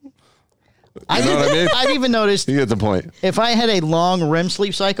You know what I mean? I've even noticed. You get the point. If I had a long REM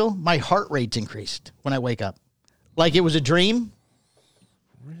sleep cycle, my heart rate's increased when I wake up. Like it was a dream.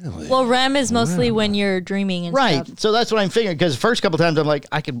 Really? Well, REM is mostly when you're dreaming and stuff. So that's what I'm figuring. Because the first couple times I'm like,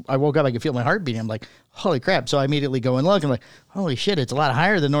 I woke up, I could feel my heart beating. I'm like, holy crap. So I immediately go and look. I'm like, holy shit, it's a lot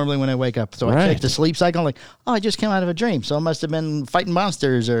higher than normally when I wake up. So I check the sleep cycle. I'm like, oh, I just came out of a dream. So I must have been fighting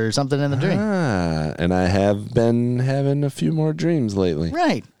monsters or something in the dream. And I have been having a few more dreams lately.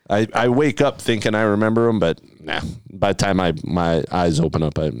 Right. I wake up thinking I remember them, but by the time my eyes open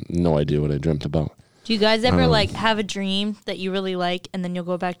up, I have no idea what I dreamt about. Do you guys ever have a dream that you really like and then you'll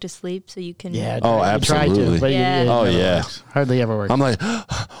go back to sleep so you can... Yeah. Absolutely. But Works. Hardly ever works. I'm like,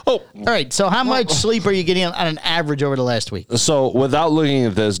 All right. So how much sleep are you getting on an average over the last week? So without looking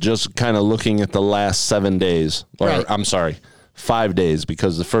at this, just kind of looking at the last 7 days, I'm sorry, 5 days,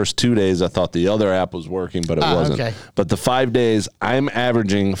 because the first 2 days I thought the other app was working, but it wasn't. Okay. But the 5 days, I'm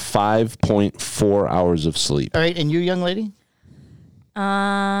averaging 5.4 hours of sleep. All right. And you, young lady?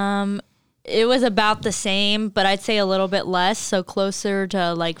 It was about the same, but I'd say a little bit less, so closer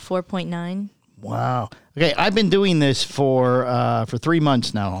to like 4.9. Wow. Okay, I've been doing this for 3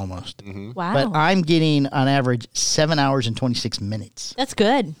 months now almost. Mm-hmm. Wow. But I'm getting on average 7 hours and 26 minutes. That's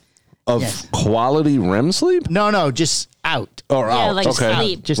good. Of quality REM sleep? No, just out. Or out. Like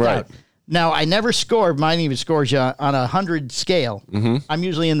sleep. Just out. Now, I never scored. Mine even scores you on a 100 scale. Mm-hmm. I'm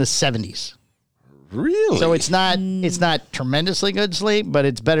usually in the 70s. Really? So it's not tremendously good sleep, but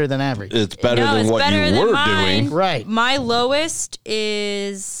it's better than average. It's better than what you were doing. Right. My lowest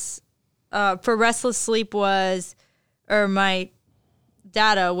is for restless sleep my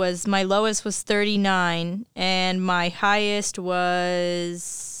data was, my lowest was 39 and my highest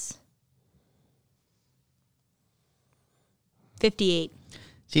was 58.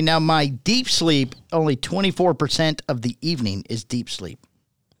 See, now my deep sleep, only 24% of the evening is deep sleep.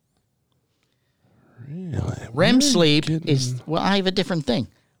 Really? REM sleep is, I have a different thing.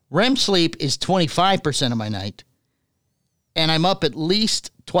 REM sleep is 25% of my night, and I'm up at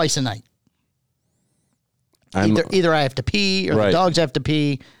least twice a night. Either I have to pee or the dogs have to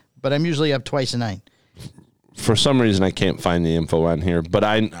pee, but I'm usually up twice a night. For some reason, I can't find the info on here, but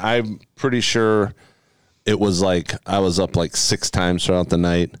I'm pretty sure it was like I was up like 6 times throughout the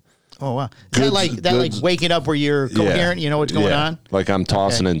night. Oh, wow. Is that like waking up where you're coherent, you know what's going on? Like I'm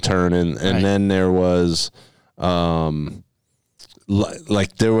tossing and turning. And then there was like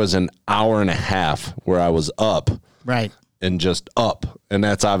there was an hour and a half where I was up. Right. And just up. And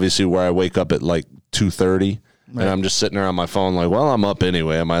that's obviously where I wake up at like 2:30. And I'm just sitting there on my phone like, well, I'm up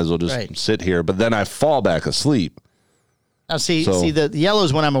anyway. I might as well just sit here. But then I fall back asleep. Now, see, the yellow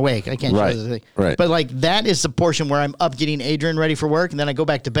is when I'm awake. I can't show the thing. Right. But, like, that is the portion where I'm up getting Adrian ready for work, and then I go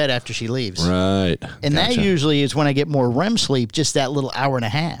back to bed after she leaves. Right. And that usually is when I get more REM sleep, just that little hour and a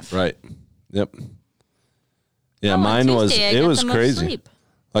half. Right. Yep. Yeah, mine was, it was crazy. Sleep.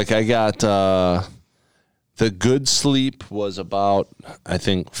 Like, I got, the good sleep was about, I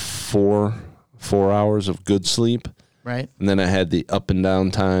think, 4 hours of good sleep. Right. And then I had the up and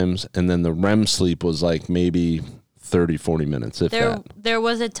down times, and then the REM sleep was like maybe 30, 40 minutes, if that. There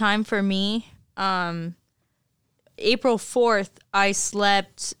was a time for me, April 4th, I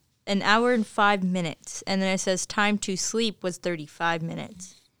slept an hour and 5 minutes, and then it says time to sleep was 35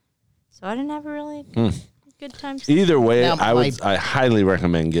 minutes. So I didn't have a really good time sleeping. Either way, now, I highly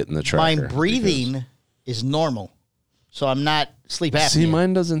recommend getting the tracker. My breathing is normal, so I'm not sleep apnea. See,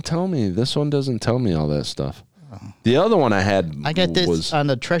 mine doesn't tell me. This one doesn't tell me all that stuff. The other one I got this on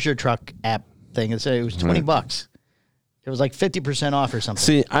the Treasure Truck app thing. It said it was $20. It was like 50% off or something.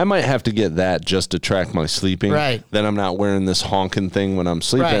 See, I might have to get that just to track my sleeping. Right. Then I'm not wearing this honking thing when I'm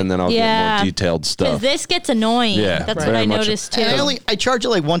sleeping, Right. and then I'll get more detailed Because stuff. this gets annoying. Yeah, That's very what I much. noticed too. And I charge it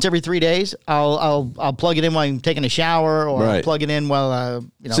like once every 3 days. I'll plug it in while I'm taking a shower, or Right. plug it in while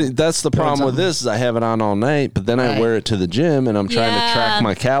See, that's the problem with something. this is I have it on all night, but then I Right. wear it to the gym, and I'm trying to track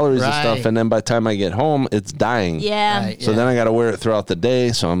my calories and stuff, Right. and then by the time I get home, it's dying. Yeah. Right. So then I got to wear it throughout the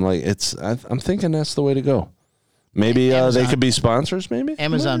day. So I'm like, I'm thinking that's the way to go. Maybe they could be sponsors. Maybe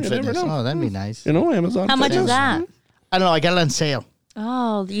Amazon You never Fitness. know. Oh, that'd be nice. You know, Amazon. How much Fitness. is that? I don't know. I got it on sale.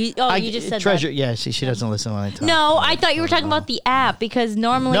 Oh, you just said Treasure. that. Yeah, she doesn't listen when I talk. No, I thought you were talking about the app because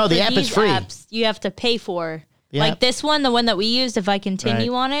normally No, the for app is these free. apps, you have to pay for. The Like app- this one, the one that we used, if I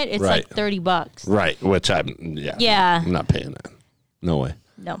continue on it, it's Right. like $30. Right, which Yeah. I'm not paying that. No way.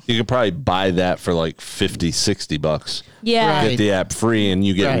 No. You could probably buy that for like $50-$60. Yeah. Right. Get the app free, and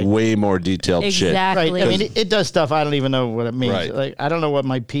you get Right. way more detailed shit. Exactly. Right. I mean, it does stuff. I don't even know what it means. Right. Like, I don't know what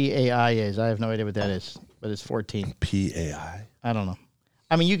my PAI is. I have no idea what that is, but it's 14. PAI. I don't know.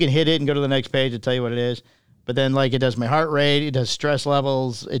 I mean, you can hit it and go to the next page to tell you what it is. But then, like, it does my heart rate, it does stress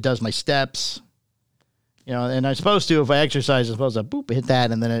levels, it does my steps. You know, and I'm supposed to, if I exercise, I'm supposed to boop, hit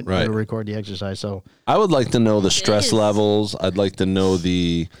that, and then Right. it'll record the exercise. So, I would like to know the stress is. levels. I'd like to know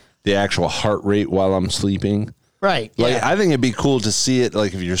the actual heart rate while I'm sleeping. right. Like, yeah. I think it'd be cool to see it.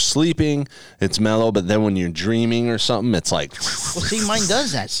 Like, if you're sleeping, it's mellow, but then when you're dreaming or something, it's like. Well, see, mine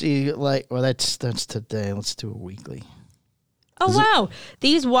does that. See, like, well, that's today. Let's do it weekly. Oh wow,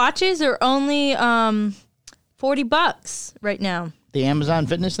 these watches are only $40 right now. The Amazon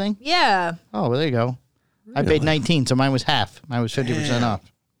Fitness thing? Yeah. Oh, well, there you go. I paid 19, so mine was half. Mine was 50% off.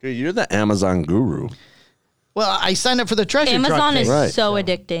 Dude, you're the Amazon guru. Well, I signed up for the treasure truck Amazon thing. is Right. so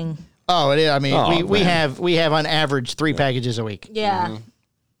addicting. Oh, it is. I mean, Oh, we man. have on average 3 packages a week, Yeah.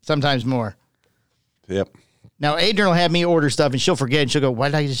 sometimes more. Yep. Now, Adrian will have me order stuff, and she'll forget, and she'll go, why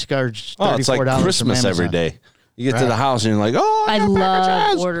did I just charge $34 Oh, it's like from Christmas every Amazon?" day. You get to Right. the house and you're like, oh, I got love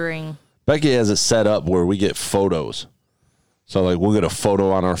packages. ordering. Becky has it set up where we get photos. So, like, we'll get a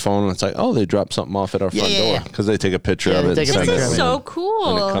photo on our phone, and it's like, oh, they dropped something off at our front yeah, door yeah. because they take a picture Yeah, of they it. take a and send picture it of This it. is in. so when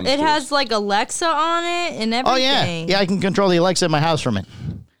cool. it comes It to has us. like Alexa on it and everything. Oh, yeah. Yeah, I can control the Alexa in my house from it.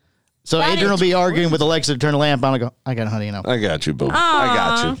 So That Adrian will is be arguing with Alexa to turn the lamp on. I go, I got it, honey, you know. I got you, boo. I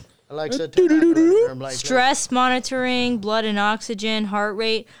got you. Alexa, turn on the light. Stress monitoring, blood and oxygen, heart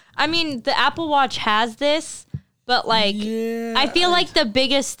rate. I mean, the Apple Watch has this, but like, I feel like the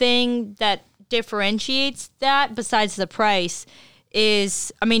biggest thing that differentiates that, besides the price,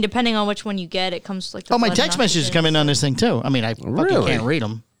 is, I mean, depending on which one you get, it comes like. The Oh, my blood text and messages oxygen. come in on this thing, too. I mean, I fucking Really? can't read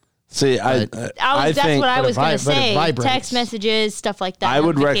them. See, I That's think what I But it was going to but it say. vibrates. Text messages, stuff like that. I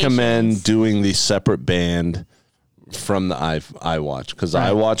would recommend notifications. doing the separate band from the iWatch because the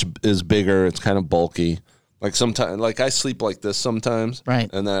Right. iWatch is bigger. It's kind of bulky. Like sometimes, like I sleep like this sometimes, Right.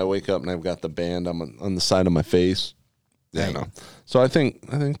 And then I wake up and I've got the band on the side of my face. Yeah, Right. no. So I think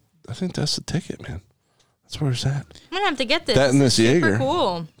that's the ticket, man. That's where it's at. I'm going to have to get this. That and This this is super Jaeger.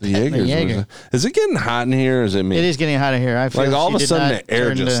 cool. The Jaeger's Jaeger. Is it getting hot in here? Or is it me? It is getting hot in here. I feel Like all she of a did sudden not the air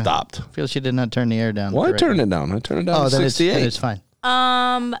turn just stopped. I feel she did not turn the air down. Well, I correctly. turned it down. I turned it down Oh, to then 68. it's fine.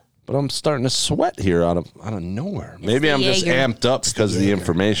 But I'm starting to sweat here out of nowhere. Maybe the I'm just Jaeger. amped up because of the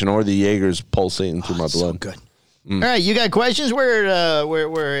information, or the Jaeger's pulsating through my blood. Good. All right, you got questions? We're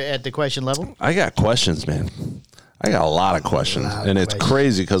at the question level. I got questions, man. I got a lot of questions, lot of and it's questions.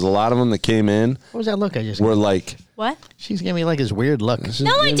 crazy because a lot of them that came in What was that look I just were like, What? She's giving me like this weird look.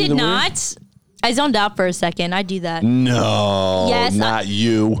 No, I did not. I zoned out for a second. I do that. no, Yes, not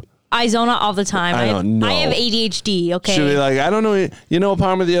you. I zone out all the time. I don't know. I have ADHD. Okay. Should be like, I don't know. You know,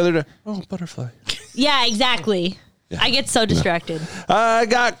 Palmer the other day. Oh, butterfly. Yeah, exactly. I get so distracted. I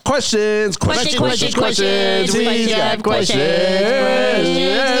got questions. Questions. We got questions.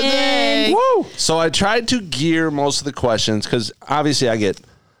 Woo! So I tried to gear most of the questions because obviously I get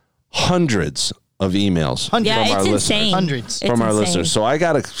hundreds of emails Yeah, from our it's listeners. insane. Hundreds. It's From our insane. listeners. So I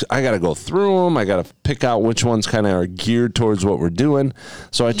gotta go through them. I gotta pick out which ones kind of are geared towards what we're doing.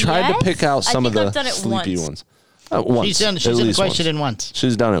 So I tried to Yes? pick out I some of think the I've done it sleepy once. ones. Once. She's done at a least question once. in once.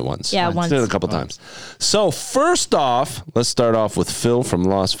 She's done it once. Yeah, She's once. done it a couple times. So first off, let's start off with Phil from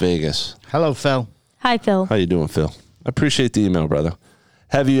Las Vegas. Hello, Phil. Hi, Phil. How you doing, Phil? I appreciate the email, brother.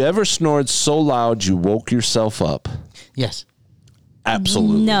 Have you ever snored so loud you woke yourself up? Yes.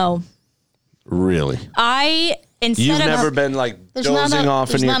 Absolutely. No. Really? Instead You've of never been like There's not dozing enough- off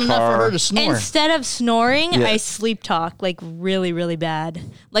in there's your not enough for car. her to snore. Instead of snoring, Yeah. I sleep talk like really, really bad.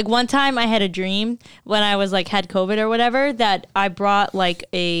 Like one time I had a dream when I was like had COVID or whatever that I brought like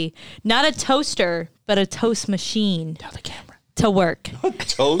not a toaster, but a toast machine. Tell the camera. to work.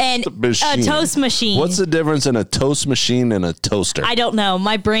 Machine. A toast machine. What's the difference in a toast machine and a toaster? I don't know.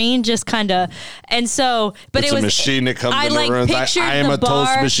 My brain just kind of, and so, but it's it was a machine that comes I in like the room. pictured I am the a bar,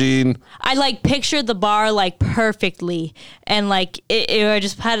 toast machine. I like pictured the bar like perfectly, and like I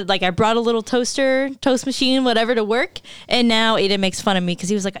just had like I brought a little toast machine, whatever to work, and now Aiden makes fun of me because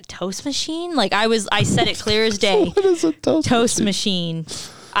he was like a toast machine. Like I said it clear as day. What is a toast machine?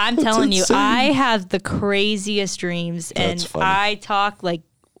 I'm telling you, insane. I have the craziest dreams, and funny. I talk like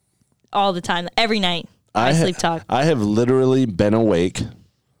all the time, every night. I sleep talk. I have literally been awake,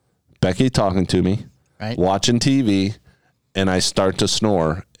 Becky talking to me, Right. watching TV, and I start to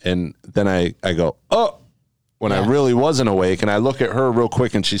snore, and then I go, oh, when I really wasn't awake, and I look at her real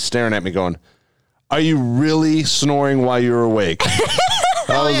quick, and she's staring at me going, are you really snoring while you're awake?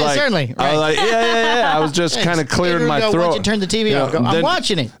 I was like, certainly. I was like, yeah. I was just kind of clearing my throat. Once you turn the TV off, I'm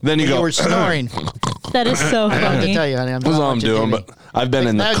watching it. Then you When go, you were snoring. That is so I have to funny. tell you, honey, I'm that's not all I'm watching doing, TV. but I've been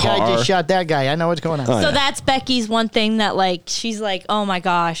in the That car. guy just shot that guy. I know what's going on. So that's Becky's one thing that like she's like, oh my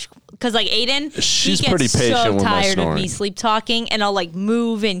gosh, because like Aiden, She's he gets pretty patient so with my tired of me snoring. sleep talking, and I'll like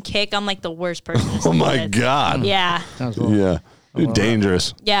move and kick. I'm like the worst person. To Oh sleep my with. God. Yeah, Sounds cool. Yeah. You're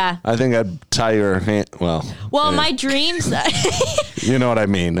dangerous. yeah. I think I'd tie your hand. Well, Well, yeah. my dreams. You know what I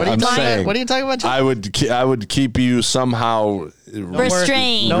mean. What are you I'm talking saying. about? What are you talking about? Jim? I would keep you somehow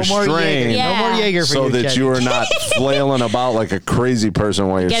Restrained. No more restrained. Jaeger. Yeah. No more Jaeger for so you, that Chet. you are not flailing about like a crazy person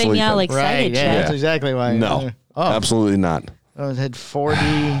while you're Getting sleeping. me all excited. Right, yeah, Chet. that's exactly why. No, Oh, absolutely not. I had 40.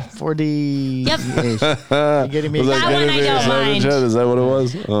 Yep. You're getting me. Was That one I getting don't excited, mind. Chet? Is that what it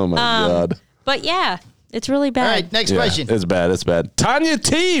was? Oh my God. But yeah, it's really All bad. right, next Yeah, question. it's bad. It's bad. Tanya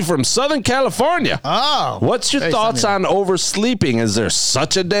T from Southern California. Oh. What's your Very thoughts similar. on oversleeping? Is there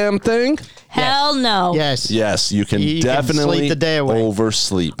such a damn thing? Hell no. Yes. Yes, you can You can definitely sleep the day away.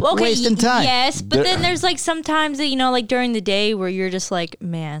 oversleep. Okay, Wasting time. Yes, but There- then there's like sometimes that, like during the day where you're just like,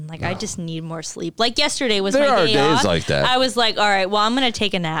 man, like I just need more sleep. Like yesterday was There my are day days off. like that. I was like, all right, well, I'm gonna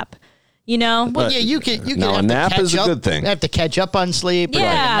take a nap. Well, yeah, you can. No, a have to nap catch is a up, good thing. Have to catch up on sleep. or take a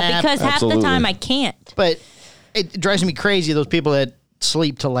Yeah, nap. because half Absolutely. the time I can't. But it drives me crazy those people that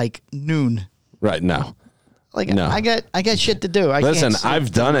sleep till like noon. Right now. Like No. I got shit to do. I Listen, can't sleep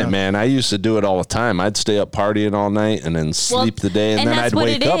I've done till it, man. I used to do it all the time. I'd stay up partying all night and then sleep the day, and and then that's I'd what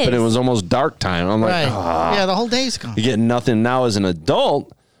wake it up and it is. was almost dark time. I'm like, Right. "Ah." Yeah, the whole day's gone. You get nothing now as an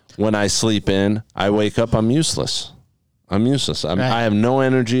adult. When I sleep in, I wake up, I'm useless. I'm useless. Right. I have no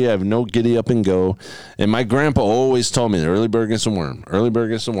energy. I have no giddy up and go. And my grandpa always told me, the early bird gets a worm. Early bird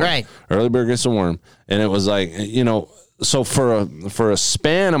gets a worm. Right. Early bird gets a worm. And it was like, so for a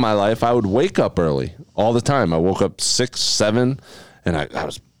span of my life, I would wake up early all the time. I woke up 6, 7, and I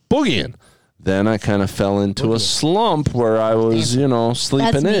was boogieing. Then I kind of fell into a slump where I was,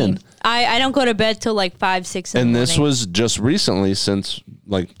 sleeping That's me. in. I don't go to bed till like 5, 6 in And the this morning. was just recently, since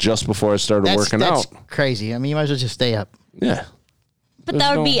like just before I started That's working out. crazy. I mean, you might as well just stay up. Yeah. But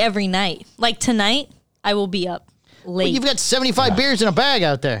that would be every night. Like tonight, I will be up late. You've got 75 beers in a bag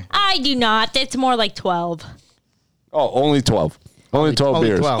out there. I do not. It's more like 12. Oh, only 12. Only 12 only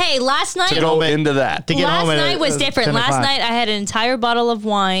beers. 12. Hey, last night. To go into that. To get Last home at night was different. 10 Last o'clock. night I had an entire bottle of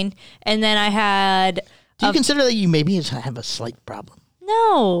wine, and then I had Do you consider that you maybe have a slight problem?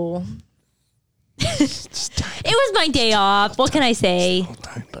 no. It was my day off. What can I say?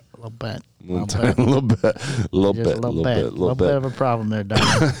 A little bit. A little bit. A little Just bit. a little bit of a problem there,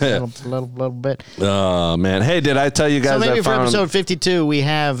 Don. little bit. Oh, man. Hey, did I tell you guys So maybe I for found... episode 52, we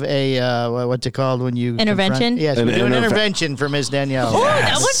have a what's it called when you Intervention? Yes, An we do an interve- intervention for Miss Danielle. Oh,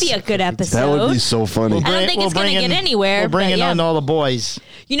 that would be a good episode. That would be so funny. I don't think it's gonna get anywhere, We'll bring but in yeah. on all the boys.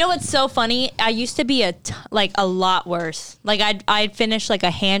 You know what's so funny? I used to be a lot worse. Like I'd finish like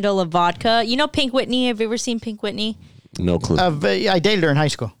a handle of vodka. You know Pink Whitney? Have you ever seen Pink Whitney? No clue. I dated her in high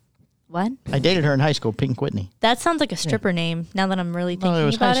school. What? I dated her in high school, Pink Whitney. That sounds like a stripper name. Now that I'm really thinking No, it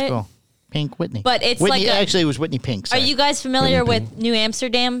was about high it. school. Pink Whitney. But it's Whitney, like a- actually, it was Whitney Pink. Are sorry. you guys familiar with New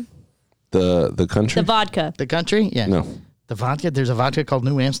Amsterdam? The country? The vodka. the country? Yeah. No. The vodka? There's a vodka called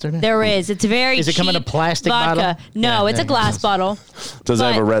New Amsterdam? There is. It's very Is it come in a cheap plastic vodka. bottle? No, Yeah, it's a yeah. glass bottle. Does it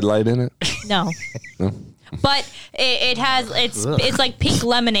have a but- red light in it? No. But it has it's like pink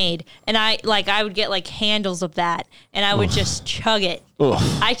lemonade, and I would get like handles of that, and I would just chug it. Ugh.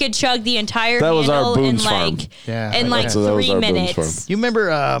 I could chug the entire That was our handle in Boone's Farm. like Yeah. in like So that was 3 our Boone's minutes. Farm. You remember,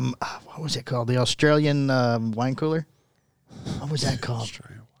 what was it called? The Australian wine cooler? What was that called?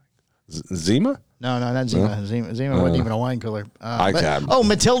 Zima? No, not Zima. Zima wasn't even a wine cooler. I can't.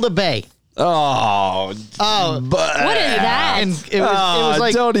 Matilda Bay. Oh. Oh, But, What is that? and it was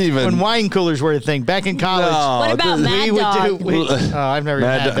like don't even. when wine coolers were a thing back in college. No, What about this- Mad Dog? I've never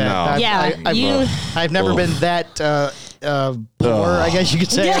Mad had Dog, that. no. Yeah, I've you- I've never Oh. been that poor, I guess you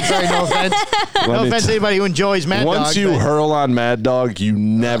could say. I'm sorry, no offense. No offense to anybody who enjoys Mad Dog. Once you hurl on Mad Dog, you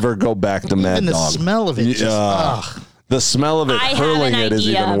never go back to Mad Dog. Even the smell of it. The smell of it, hurling it is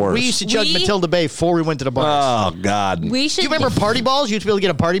even worse. We used to chug Matilda Bay before we went to the bars. Oh, God. Do you remember party balls? You used to be able to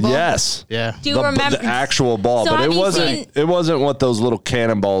get a party ball? Yes. Yeah. Do you remember the actual ball? So but it wasn't what those little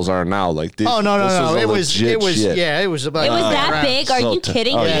cannonballs are now. Like this, no. It was shit. Yeah, it was about. It was that big? Are you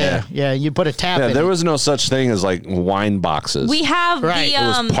kidding me? Yeah. You put a tap in. There was no such thing as like wine boxes. We have it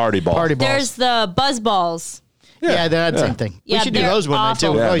was party balls. There's the buzz balls. Yeah, they're the same thing. Yeah, we should do those one night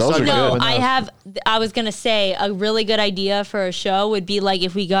too. Yeah, those are no, good. I was gonna say a really good idea for a show would be like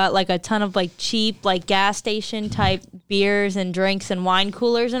if we got like a ton of like cheap like gas station type beers and drinks and wine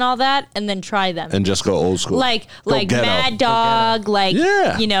coolers and all that, and then try them and just go old school. Like Mad Dog, like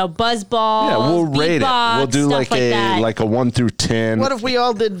Buzz Balls. Yeah, we'll rate it. We'll do like a 1 through 10. What if we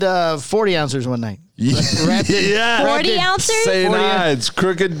all did 40 ounces one night? Yeah, 40 ounces. St. Ides,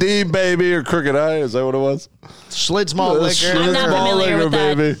 Crooked D, baby, or Crooked Eye. Is that what it was? Schlitz malt liquor. I'm not familiar with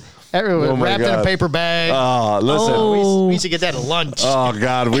that. Baby. Everyone wrapped in a paper bag. Oh, listen. We used to get that at lunch. Oh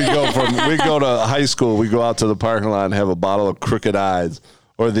God, we go to high school. We go out to the parking lot and have a bottle of Crooked Eyes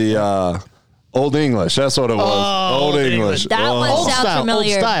or the Old English. That's what it was. Old English. That one sounds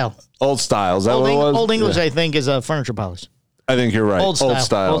familiar. Old style. Old style. Is that what it was? Old English, I think, is a furniture polish. I think you're right. Old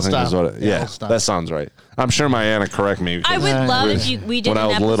style. I think is what it. Yeah, old style. that sounds right. I'm sure my Anna correct me. I would love if we did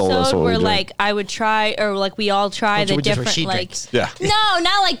an episode where like I would try or like we all try the different like no,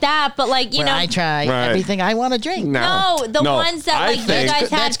 not like that, but like you know I try everything I want to drink. No, the ones that like you guys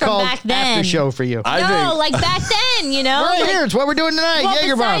had from back then. After show for you. Like back then, you know. Right here, it's what we're doing tonight. Well,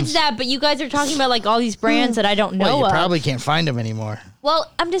 Jaeger Bombs. besides that, but you guys are talking about like all these brands that I don't know. Well, you of. probably can't find them anymore.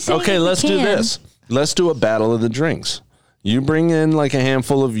 Well, I'm just saying. Okay, let's do this. Let's do a battle of the drinks. You bring in like a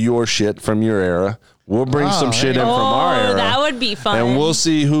handful of your shit from your era. We'll bring some shit in from our era. That would be fun. And we'll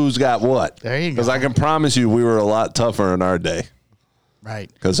see who's got what. There you go. Because I can promise you we were a lot tougher in our day.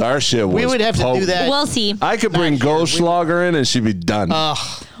 Right. Because our shit was We would have to do that. We'll see. I could bring Goldschlager in and she'd be done.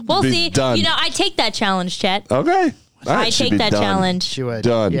 We'll see. Done. You know, I take that challenge, Chet. Okay. I take that challenge. She would.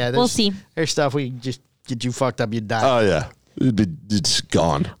 Done. Yeah, we'll see. There's stuff we just get you fucked up, you'd die. Oh, yeah. It's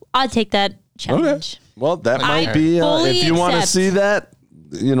gone. I'll take that challenge. Okay. Well, that might be, if you want to see that,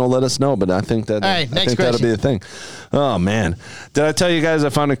 let us know. But I think that right, I think that'll be a thing. Oh, man. Did I tell you guys I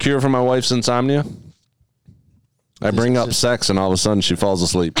found a cure for my wife's insomnia? I bring up sex and all of a sudden she falls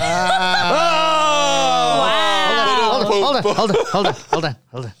asleep.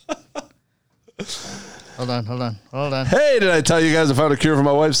 Hold on. Hey, did I tell you guys I found a cure for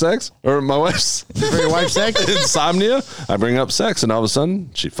my wife's sex? Or my wife's for your wife's sex? Insomnia? I bring up sex and all of a sudden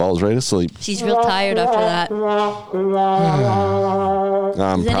she falls right asleep. She's real tired after that.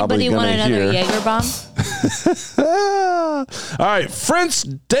 I'm Does anybody want another Jaeger bomb? All right, Prince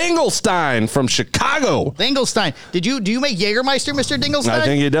Dingelstein from Chicago. Dingelstein. Do you make Jägermeister, Mr. Dingelstein? I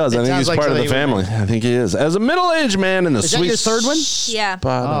think he does. I think he's part of the family. I think he is. As a middle-aged man in the sweet. Is that your third one? Yeah.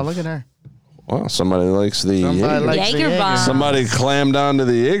 Oh, look at her. Well, somebody likes the Jaeger bomb. Somebody clammed onto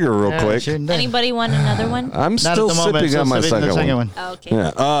the Jaeger real quick. Anybody want another one? I'm still sipping on my second one. Oh, okay.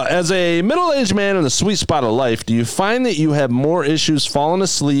 Yeah. As a middle-aged man in the sweet spot of life, do you find that you have more issues falling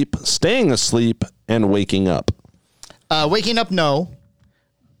asleep, staying asleep, and waking up? Waking up, no.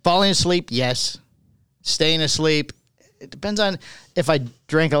 Falling asleep, yes. Staying asleep, it depends on if I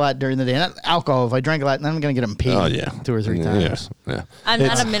drank a lot during the day. Not alcohol. If I drank a lot, then I'm going to get them peed 2 or 3 times. Yeah. I'm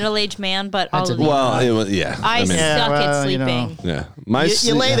not a middle-aged man, but I'll leave. I suck at sleeping.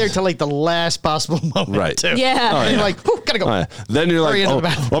 You lay there till like the last possible moment. Right. Too. Yeah. And you're like, gotta go. Then you're like, oh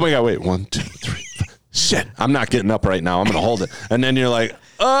my God, wait, 1, 2, 3. Shit, I'm not getting up right now. I'm going to hold it. And then you're like,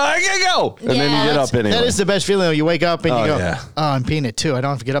 I gotta go. And then you get up anyway. That is the best feeling. You wake up and you go, I'm peeing it too. I don't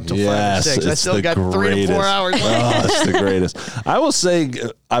have to get up till 5 or 6. I still got 3 to 4 hours left. Oh, it's the greatest. I will say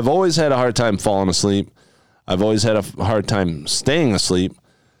I've always had a hard time falling asleep. I've always had a hard time staying asleep.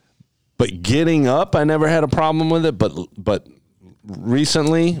 But getting up, I never had a problem with it. But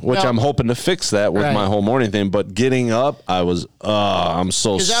recently, which I'm hoping to fix that with my whole morning thing, but getting up, I was, I'm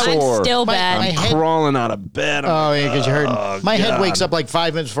so sore. I'm still bad. I'm crawling out of bed. Oh, yeah, because you're hurting. My head wakes up like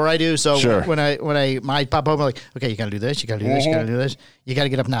 5 minutes before I do. So when I pop up, I'm like, okay, you got to do this, you got to do this, you got to do this. You got to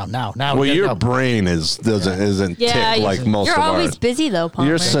get up now. Well, your brain isn't tick like most of ours. You're always busy though, Palmer.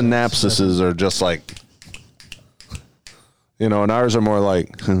 Your synapses are just like, and ours are more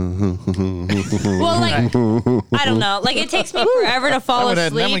like. Well, like, I don't know. Like, it takes me forever to fall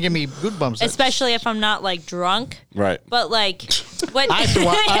asleep. That would give me goosebumps. Especially if I'm not, like, drunk. Right. But, like, what? I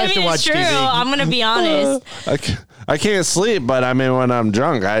have to watch it's true. TV. I'm going to be honest. I I can't sleep, but I mean, when I'm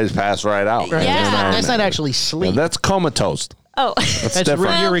drunk, I just pass right out. Right. Yeah. That's not actually sleep. That's comatose. Oh, That's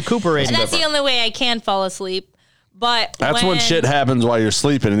different. you're recuperating. that's the only way I can fall asleep. But That's when shit happens while you're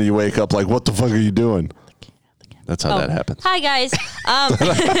sleeping and you wake up like, what the fuck are you doing? That's how that happens. Hi, guys.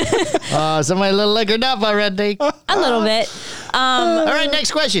 Somebody a little liquored up already. A little bit. All right,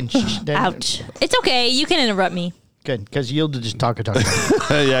 next question. Ouch. It's okay. You can interrupt me. Good, because you'll just talk.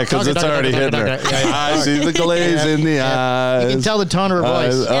 Yeah, because it's already hitting her. I see the glaze in the eyes. You can tell the tone of her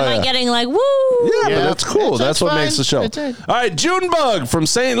voice. Am I getting like, woo? Yeah, but that's cool. That's what fine. makes the show. That's it. All right, Junebug from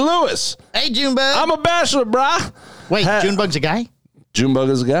St. Louis. Hey, Junebug. I'm a bachelor, brah. Wait, Junebug's a guy? Junebug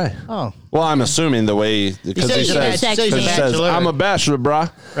is a guy. Oh. Well, I'm assuming the way, because he says, I'm a bachelor,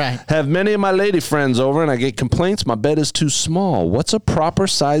 brah. Right. Have many of my lady friends over and I get complaints my bed is too small. What's a proper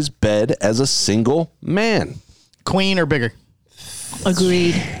size bed as a single man? Queen or bigger?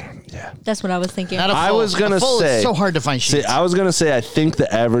 Agreed. Yeah. That's what I was thinking. I was going to say. It's so hard to find sheets. See, I was going to say, I think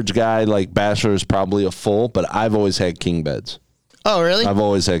the average guy, like bachelor, is probably a full, but I've always had king beds. Oh, really? I've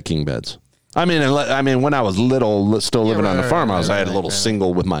always had king beds. I mean, when I was little, still living on the farmhouse, I had a little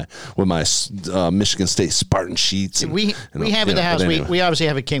single with my Michigan State Spartan sheets. We have in the house. Anyway. We obviously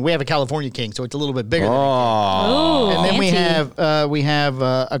have a king. We have a California king, so it's a little bit bigger. Oh, Ooh, And then fancy. we have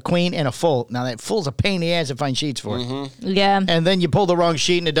a queen and a full. Now that full's a pain in the ass to find sheets for. Yeah. And then you pull the wrong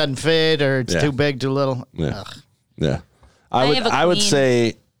sheet and it doesn't fit, or it's too big, too little. yeah, Ugh. yeah. have a I would queen.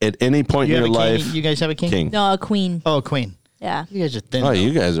 say at any point You in have your a king? life, You guys have a king? king. No, a queen. Oh, a queen. Yeah. You guys are thin. Oh, though.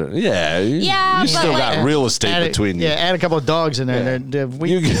 you guys are, yeah. Yeah, You but still like- got real estate Add between you. Yeah, add a couple of dogs in there.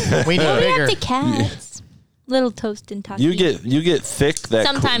 We need We bigger. have the cats. Little toast and taco. You get thick.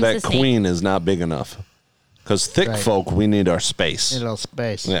 Sometimes That the same. queen is not big enough. Because thick Right. folk, we need our space. Need a little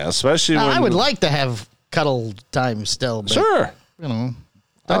space. Yeah, especially Now, when I would like to have cuddle time still. But, Sure, You know,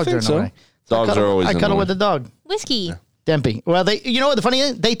 I dogs think are in so. the way. Dogs are always I in the cuddle way. with the dog. Whiskey. Dempy. Well, you know what the funny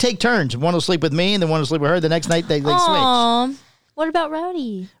is? They take turns. One will sleep with me, and then one will sleep with her. The next night they switch. Aww. What about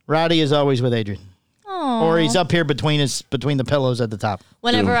Rowdy? Rowdy is always with Adrian, Aww. or he's up here between the pillows at the top.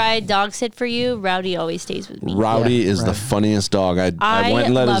 Whenever I dog sit for you, Rowdy always stays with me. Rowdy Yeah, is the right. funniest dog. I I went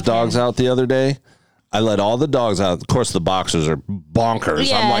and let his love dogs him. out the other day. I let all the dogs out. Of course, the boxers are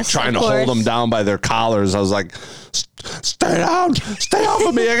bonkers. I'm like Yes, trying to of hold course. them down by their collars. I was like, stay down, stay off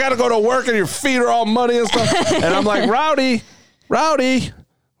of me. I got to go to work and your feet are all muddy and stuff. And I'm like, Rowdy,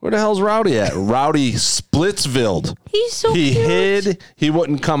 where the hell's Rowdy at? Rowdy Splitsville. He's so He cute. hid. He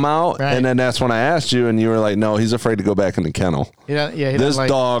wouldn't come out. Right. And then that's when I asked you, and you were like, no, he's afraid to go back in the kennel. He This doesn't like,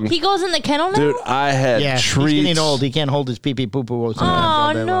 dog, He goes in the kennel now? dude, I had Yeah, treats. he's getting old. He can't hold his pee poo poo. Oh,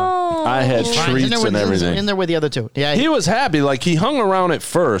 all day long. no. I had Fine. treats in there with, and everything. In there with the other two. Yeah. He was happy. Like, he hung around at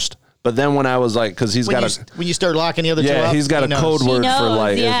first, but then when I was like, because he's got a, when you start locking the other two up, he's got he a knows. code word for knows,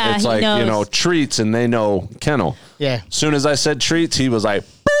 like, yeah, it's he like, you knows. know, treats, and they know kennel. Yeah. As soon as I said treats, he was like,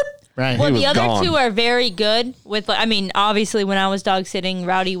 Right. Well, He the was other gone. two are very good with, like, I mean, obviously when I was dog sitting,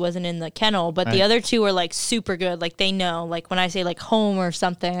 Rowdy wasn't in the kennel, but the Right. other two are like super good. Like they know, like when I say like home or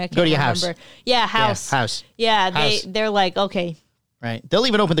something, I can't Go to your remember. house. Yeah, house. house. Yeah, House. they're like, okay, Right. They'll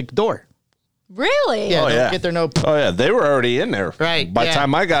even open the door. really? Yeah. Oh, they'll yeah. Get their note. oh yeah, they were already in there. Right, By the yeah.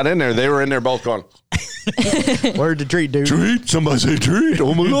 time I got in there, they were in there both going, Word to treat, dude. treat, somebody say treat.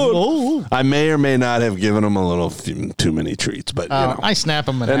 Oh my God. Oh. I may or may not have given them a little too many treats, but you know. I snap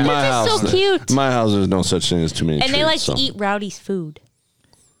them. In my They're house, so cute. My house, there's no such thing as too many And treats. they like so. to eat Rowdy's food,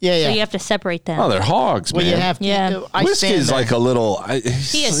 Yeah, yeah. so you have to separate them. Oh, they're hogs, well, man. you have to. Yeah. I Whiskey's stand there. like a little.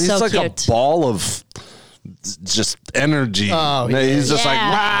 He's so like cute. a ball of just energy. Oh, He's just like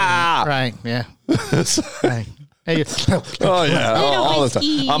Yeah. rah. Right. Yeah. Right. Hey, Oh yeah, Little all the time.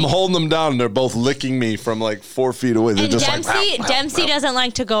 whiskey. I'm holding them down, and they're both licking me from like 4 feet away. They're And just Dempsey doesn't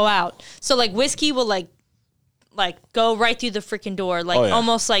like to go out, so like Whiskey will like go right through the freaking door, like Oh, yeah.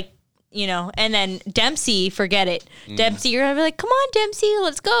 almost like, you know. And then Dempsey, forget it. Dempsey, you're gonna be like, come on, Dempsey,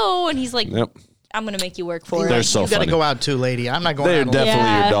 let's go. And he's like, Yep, I'm gonna make you work for they're it. so you got to funny. go out too, lady. I'm not going They're out. definitely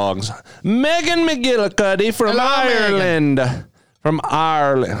Yeah. your dogs. Megan McGillicuddy from Hello, Megan. Ireland. From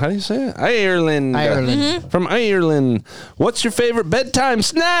Ireland. How do you say it? Ireland. Ireland. From Ireland. What's your favorite bedtime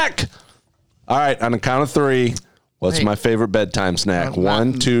snack? All right, on the count of 3. What's Hey. my favorite bedtime snack?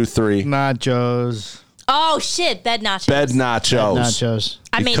 1, 2, 3. Nachos. Oh shit, bed nachos. Bed nachos. Nachos.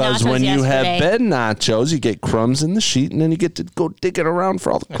 I made Because nachos when you have yesterday. bed nachos, you get crumbs in the sheet, and then you get to go digging around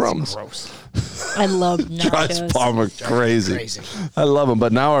for all the crumbs. Gross. I love Drives nachos. Palmer crazy. Crazy. I love them,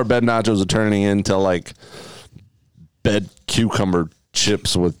 but now our bed nachos are turning into like bed cucumber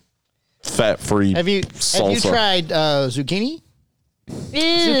chips with fat-free Have you salsa. tried zucchini?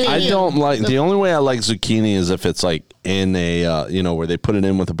 Ew. I don't like. The only way I like zucchini is if it's like in a, where they put it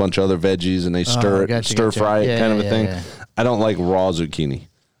in with a bunch of other veggies and they stir fry it kind of a thing. Yeah. I don't like raw zucchini.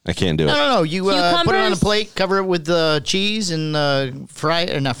 I can't do it. No. You put it on a plate, cover it with cheese, and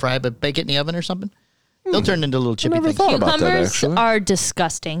but bake it in the oven or something. They'll turn into little chippy things. Cucumbers are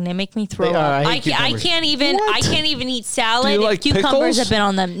disgusting. They make me throw up. I can't even eat salad if cucumbers have been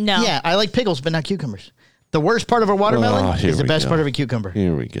on them. No. Yeah, I like pickles, but not cucumbers. The worst part of a watermelon is the best part of a cucumber.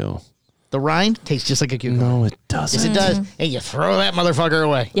 Here we go. The rind tastes just like a cucumber. No, it doesn't. Yes, it does. And you throw that motherfucker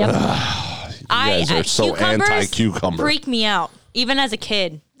away. Yep. You guys are so anti-cucumber. Freak me out, even as a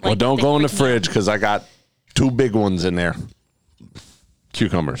kid. Well, don't go in the fridge because I got 2 big ones in there.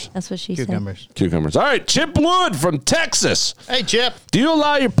 Cucumbers. That's what she said. Cucumbers. All right, Chip Wood from Texas. Hey, Chip. Do you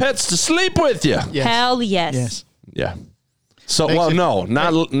allow your pets to sleep with you? Yes. Hell yes. Yeah. So,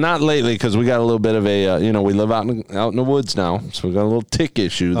 not lately because we got a little bit of a, we live out in the woods now, so we got a little tick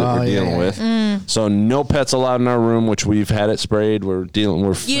issue that we're dealing with. So no pets allowed in our room, which we've had it sprayed. We're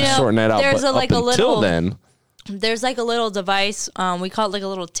sorting that out. There's but until then, there's like a little device. We call it like a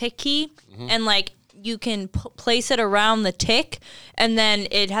little tick key, and like you can place it around the tick, and then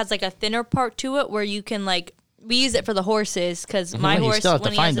it has like a thinner part to it where you can like. We use it for the horses because my horse,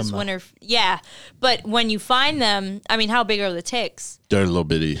 when he has this winter, but when you find them, I mean, how big are the ticks? They're a little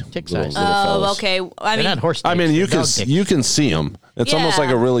bitty. Tick size. Oh, okay. They're not horse ticks. I mean, you can see them. It's almost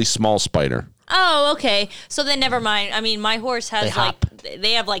like a really small spider. Oh, okay. So then never mind. I mean, my horse has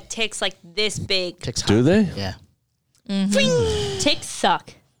they have like ticks like this big. Ticks Do they? Yeah. Mm-hmm. Ticks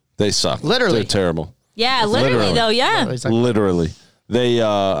suck. They suck. Literally. They're terrible. Yeah, literally though, yeah. Literally. They,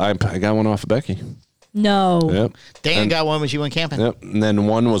 I got one off of Becky. No. Yep. Dan got one when she went camping. Yep. And then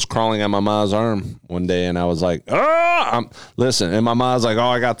one was crawling on my mom's arm one day, and I was like, listen. And my mom's like,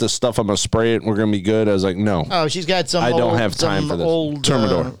 I got this stuff. I'm going to spray it, and we're going to be good. I was like, no. Oh, she's got some I don't have time for this.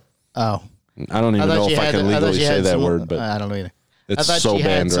 Termidor. I don't even know if I can legally say that word, but I don't know either. It's I thought so she had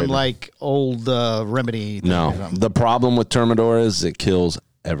banned some right old remedy. No. The problem with Termidor is it kills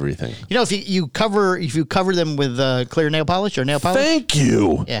everything. If you cover them with clear nail polish or nail polish. Thank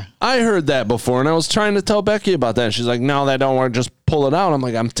you. Yeah. I heard that before, and I was trying to tell Becky about that. She's like, "No, that don't work. Just pull it out." I'm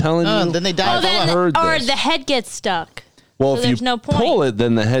like, "I'm telling you." Then they die. Or the head gets stuck. Well, if you pull it,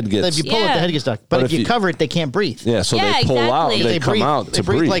 then the head gets. If you pull it, the head gets stuck. But if you cover it, they can't breathe. Yeah, so they pull out. They come out to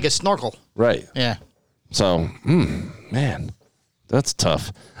breathe like a snorkel. Right. Yeah. So, man, that's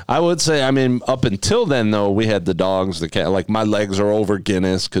tough. I would say, up until then, though, we had the dogs, the cat. Like, my legs are over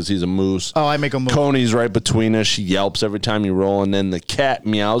Guinness because he's a moose. Oh, I make him move. Coney's right between us. She yelps every time you roll. And then the cat,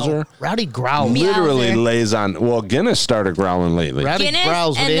 Meowser. Rowdy growls. Literally lays on. Well, Guinness started growling lately. Rowdy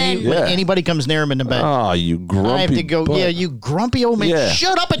growls when anybody comes near him in the bed. Oh, you grumpy I have to go, butt. you grumpy old man. Yeah.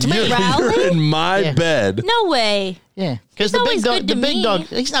 Shut up, it's me. You're in my bed. No way. Yeah, because the big dog,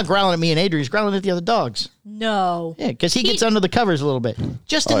 he's not growling at me and Adrian. He's growling at the other dogs. No. Yeah, because he gets under the covers a little bit.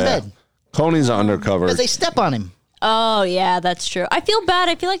 Just in bed. Coney's undercover. Because they step on him. Oh, yeah, that's true. I feel bad.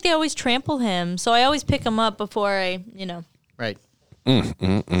 I feel like they always trample him. So I always pick him up before I, Right.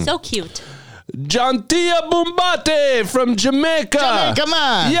 So cute. Jantia Bumbate from Jamaica. Come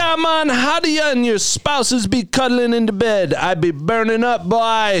on. Yeah, man. How do you and your spouses be cuddling into bed? I be burning up,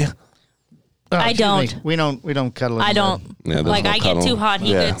 boy. I don't. We don't cuddle. I don't. Yeah, I get too hot.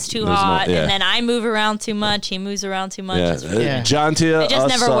 He gets too hot, and then I move around too much. He moves around too much. Yeah. Jantia, it just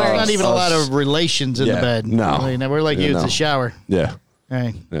never works. Not even a lot of relations in the bed. No, we're like you. It's a shower. Yeah.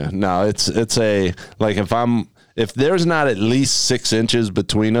 Right. Yeah. No, it's a like if there's not at least 6 inches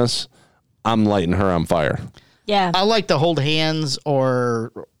between us, I'm lighting her on fire. Yeah. I like to hold hands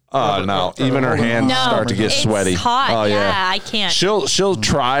or. Oh no! Even her hands start to get sweaty. It's hot. Oh yeah, I can't. She'll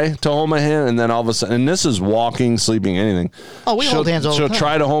try to hold my hand, and then all of a sudden, and this is walking, sleeping, anything. Oh, we hold hands all the time. She'll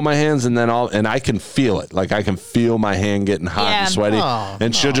try to hold my hands, and then and I can feel it. Like I can feel my hand getting hot and sweaty,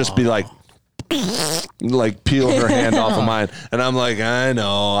 and she'll just be like peeling her hand off of mine, and I'm like, I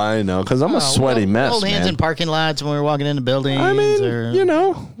know, because I'm a sweaty mess. Hold hands man. in parking lots when we're walking into buildings. I mean,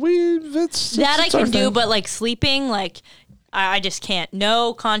 it's I can do, but like sleeping, like. I just can't.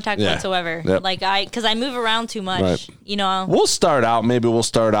 No contact whatsoever. Yep. Like because I move around too much. Right. We'll start out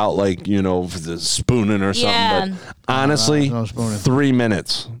like the spooning or something. But honestly, 3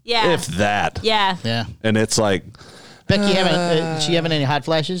 minutes. Yeah. If that. Yeah. Yeah. And it's like, Becky, she having any hot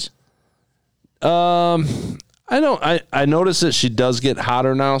flashes? I don't. I notice that she does get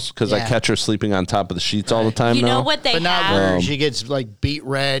hotter now because I catch her sleeping on top of the sheets all the time. You now. know what they but not have? where she gets like beat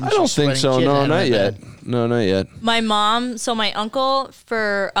red. I don't think so. No, not yet. No, not yet. My mom, so my uncle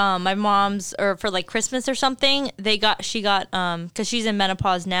for my mom's or for like Christmas or something, she got because she's in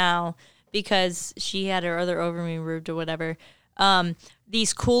menopause now because she had her other ovary removed or whatever.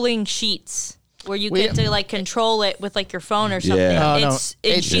 These cooling sheets. where you get to like control it with like your phone or something. Yeah.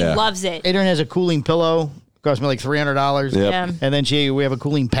 She loves it. Adrian has a cooling pillow. Cost me like $300. Yep. Yeah. And then we have a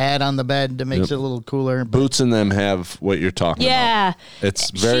cooling pad on the bed that makes it a little cooler. Boots and them have what you're talking about.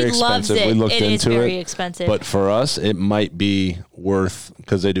 It's very expensive. We looked into it. It is very expensive. But for us, it might be worth,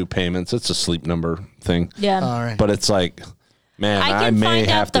 because they do payments. It's a Sleep Number thing. Yeah. All right. But it's like, man, I may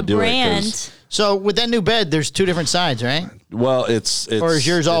have to do it. So with that new bed, there's 2 different sides, right? Well, it's or is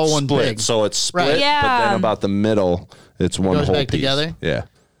yours all one split. big? So it's split, Right. Yeah. but then about the middle, it's one goes whole back piece. together? Yeah.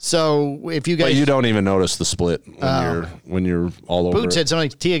 So if you guys, But you don't even notice the split when you're all over. Boots it. said something.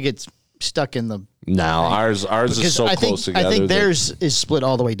 Tia gets stuck in the. No, ours is so close together. I think that- theirs is split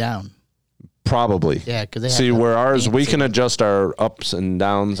all the way down. Probably. Yeah, because they have see the where ours we fancy- can adjust our ups and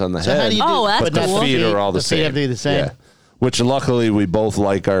downs on the So head. how do you do? Oh, that's but the cool. feet are all the same. feet have to be the same. Yeah. Which luckily we both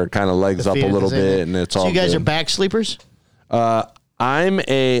like our kind of legs up a Feet are little the same. bit, and it's all. So you guys good. are back sleepers,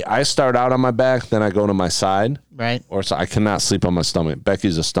 I start out on my back, then I go to my side, right? or so I cannot sleep on my stomach.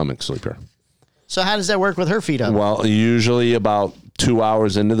 Becky's a stomach sleeper. So how does that work with her feet up? Well, usually about 2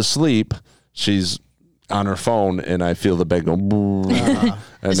 hours into the sleep, she's on her phone, and I feel the bed go.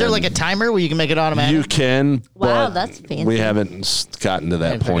 Is there like a timer where you can make it automatic? You can. Wow, but that's fancy. We haven't gotten to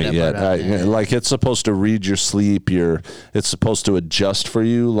that haven't point figured yet. that part out, yeah. Like it's supposed to read your sleep. It's supposed to adjust for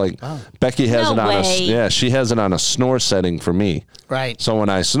you. Like Becky has No it on way. she has it on a snore setting for me. Right. So when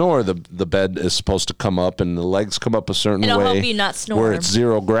I snore, the bed is supposed to come up and the legs come up a certain It'll way. help you not snore. Where it's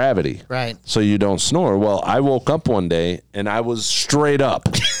zero gravity. Right. So you don't snore. Well, I woke up one day and I was straight up.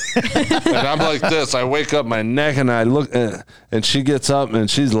 And I'm like this. I wake up my neck and I look and she gets up and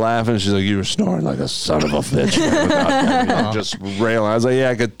she's laughing. She's like, "You were snoring like a son of a bitch." Man, just railing. I was like, "Yeah,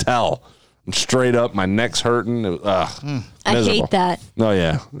 I could tell." I'm straight up. My neck's hurting. It was, I miserable. hate that. Oh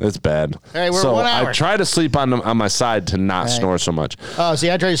yeah, it's bad. All right, we're so 1 hour. I try to sleep on my side to not snore so much. Oh,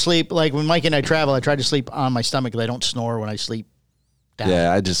 see, I try to sleep like when Mike and I travel. I try to sleep on my stomach because I don't snore when I sleep down.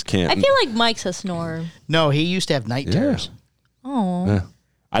 Yeah, I just can't. I feel like Mike's a snorer. No, he used to have night terrors. Oh, Yeah.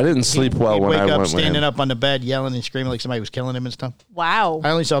 I didn't sleep well He'd when wake I up went with standing him. up on the bed, yelling and screaming like somebody was killing him and stuff. wow. I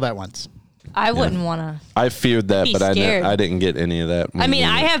only saw that once. I wouldn't want to. I feared that, Be but scared. I didn't get any of that. I mean,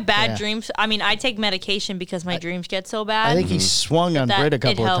 I have bad Yeah. dreams. I mean, I take medication because my dreams get so bad. I think he swung on That- Britt a it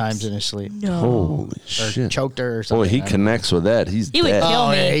couple of helps. times in his sleep. no. Holy Or shit! choked her or Boy, something. he I don't know. connects with that. He's He would dead. kill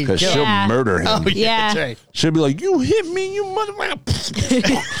Oh, me. yeah, he'd Because kill she'll Yeah. murder him. Oh, yeah, Yeah. that's right. She'll be like, "You hit me, you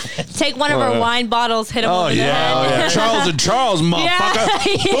motherfucker!" Take one of our wine bottles, hit him Oh over the yeah, head. Charles and Charles,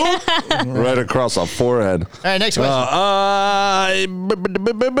 motherfucker, Yeah. right across the forehead. All right, next question.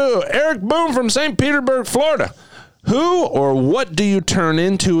 Eric Boone from St. Petersburg, Florida. Who or what do you turn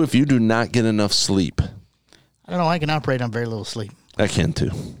into if you do not get enough sleep? I don't know. I can operate on very little sleep. I can too.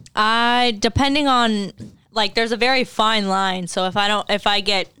 Depending on, like, there's a very fine line. So if I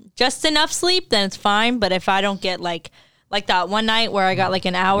get just enough sleep, then it's fine. But if I don't get like that one night where I got like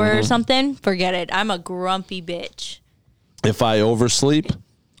an hour or something, forget it. I'm a grumpy bitch. If I oversleep,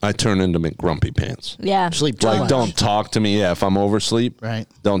 I turn into McGrumpy Pants. Yeah. Sleep too Like, much. don't talk to me. Yeah, if I'm oversleep, Right.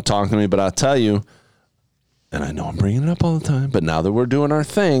 don't talk to me. But I'll tell you, and I know I'm bringing it up all the time, but now that we're doing our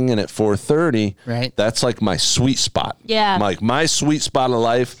thing and at 4:30, Right. that's like my sweet spot. Yeah. Like my sweet spot of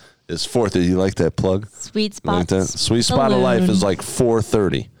life is 4:30. You like that plug? Sweet You like spots. that? Sweet spot of life is like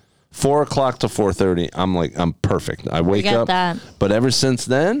 4:30. 4 o'clock to 4:30. I'm perfect. I wake Forget up. that. But ever since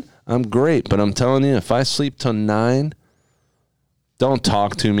then, I'm great. But I'm telling you, if I sleep till 9, don't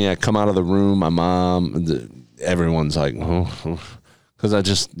talk to me. I come out of the room. My mom, everyone's like, because I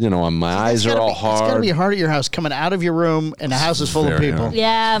just, my eyes are all It's got to hard. be hard at your house coming out of your room and the house is full of Very people. hard.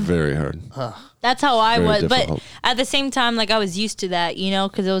 Yeah. Very hard. That's how I Very was. difficult. But at the same time, like, I was used to that,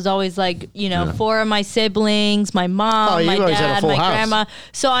 because it was always like, 4 of my siblings, my mom, Oh, you my always had a dad, full my house. grandma.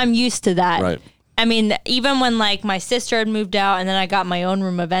 So I'm used to that. Right. I mean, even when like my sister had moved out and then I got my own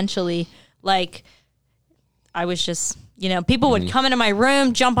room eventually, like I was just, people would come into my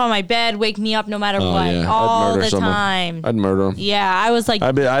room, jump on my bed, wake me up no matter what, yeah. all I'd murder the someone. time. I'd murder them. Yeah, I was like,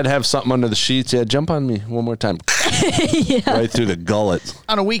 I'd have something under the sheets. Yeah, jump on me one more time. Right through the gullet.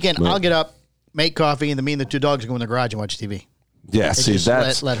 On a weekend, I'll get up, make coffee, and then me and the 2 dogs go in the garage and watch TV. Yeah, see, just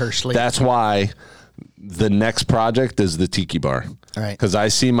that's let her sleep. That's why the next project is the tiki bar. All right. Because I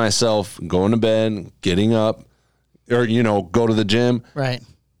see myself going to bed, getting up, or go to the gym, Right.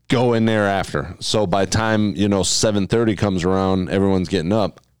 go in there after. So by the time 7:30 comes around, everyone's getting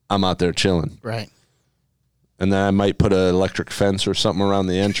up. I'm out there chilling, Right. and then I might put an electric fence or something around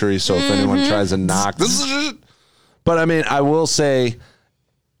the entry. So if anyone tries to knock, but I mean, I will say,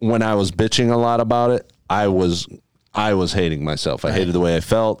 when I was bitching a lot about it, I was hating myself. I hated the way I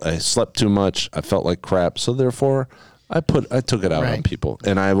felt. I slept too much. I felt like crap. So therefore, I took it out on people,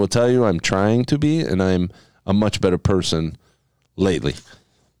 and I will tell you, I'm trying to be, and I'm a much better person lately.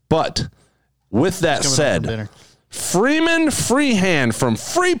 But with that said, Freeman Freehand from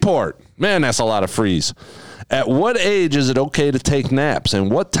Freeport, man, that's a lot of frees. At what age is it okay to take naps, and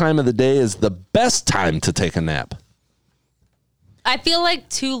what time of the day is the best time to take a nap? I feel like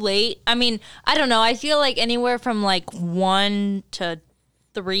too late. I mean, I don't know. I feel like anywhere from like 1 to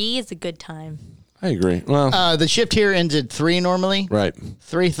 3 is a good time. I agree. Well, the shift here ends at 3 normally. Right.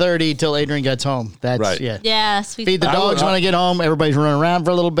 3:30 till Adrian gets home. That's right. Yeah, sweet. Feed the dogs when I get home. Everybody's running around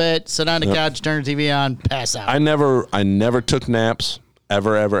for a little bit. Sit on the couch, turn the TV on, pass out. I never took naps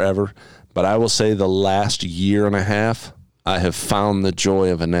ever. But I will say the last year and a half, I have found the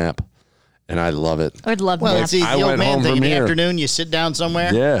joy of a nap. And I love it. I'd love well, naps. it's the old man thing. In the here. afternoon, you sit down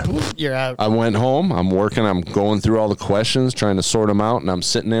somewhere. Yeah. You're out. I went home. I'm working. I'm going through all the questions, trying to sort them out. And I'm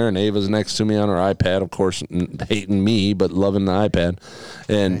sitting there, and Ava's next to me on her iPad, of course, hating me, but loving the iPad.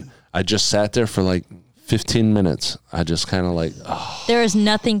 And I just sat there for like 15 minutes. I just kind of like, oh. There is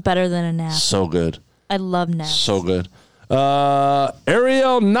nothing better than a nap. So good. I love naps. So good.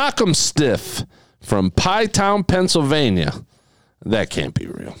 Ariel Knockumstiff from Pie Town, Pennsylvania. That can't be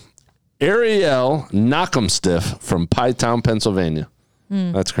real. Ariel Knockumstiff from Pie Town, Pennsylvania.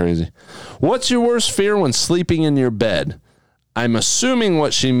 That's crazy. What's your worst fear when sleeping in your bed? I'm assuming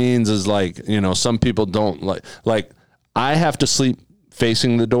what she means is like, some people don't like I have to sleep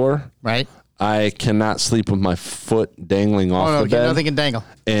facing the door. Right. I cannot sleep with my foot dangling off the bed. Nothing can dangle.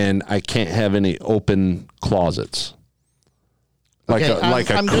 And I can't have any open closets. I'm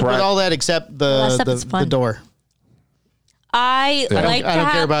good with all that except the door. I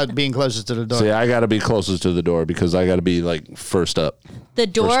don't care about being closest to the door. See, I got to be closest to the door because I got to be like first up. The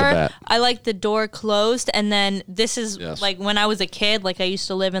door, I like the door closed, and then this is like when I was a kid, like I used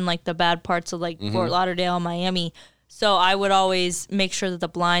to live in like the bad parts of like Fort Lauderdale, Miami. So I would always make sure that the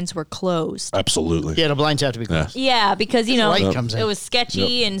blinds were closed. Absolutely. Yeah, the blinds have to be closed. Yeah, because light comes in. It was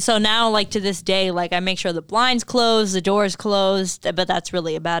sketchy, and so now like to this day, like I make sure the blinds closed, the door's closed, but that's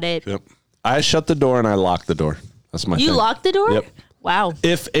really about it. Yep. I shut the door and I lock the door. That's my thing. You lock the door? Yep. Wow.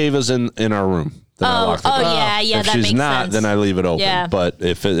 If Ava's in our room, then I lock the door. Yeah, if that she's makes not, sense. then I leave it open. Yeah. But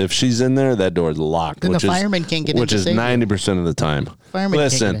if she's in there, that door's locked. Then the fireman can't get in. Which is 90% of the time. Fireman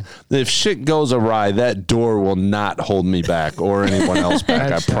can't Listen, if shit goes awry, that door will not hold me back or anyone else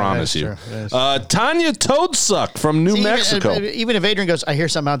back. I promise you. Tanya Toadsuck from New Mexico. Even if Adrian goes, I hear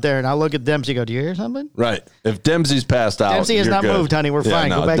something out there, and I'll look at Dempsey. Go, do you hear something? Right. If Dempsey's passed out, Dempsey has you're not good. moved, honey. We're fine.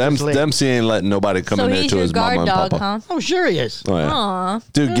 Go back to sleep. Dempsey ain't letting nobody come in there to his mama and papa. Huh? Oh, sure he is. Oh, yeah.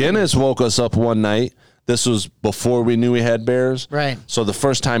 Dude, Guinness woke us up one night. This was before we knew we had bears. Right. So the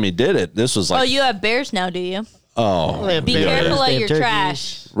first time he did it, this was like... Oh, you have bears now, do you? Oh. Be careful of your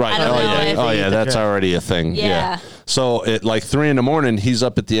trash. Right. Oh, yeah. That's already a thing. Yeah. So at like 3 a.m, he's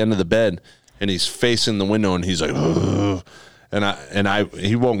up at the end of the bed, and he's facing the window, and he's like... Ugh.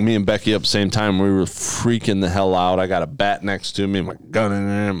 He woke me and Becky up at the same time. We were freaking the hell out. I got a bat next to me, my gun in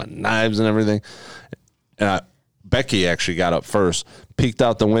there, my knives and everything. And Becky actually got up first, peeked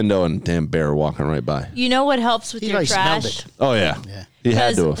out the window, and damn bear walking right by. You know what helps with your trash? Oh, yeah. He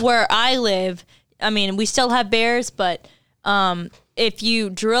had to have. Where I live, I mean, we still have bears, but if you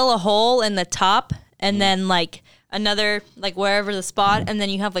drill a hole in the top and then like another, like wherever the spot, and then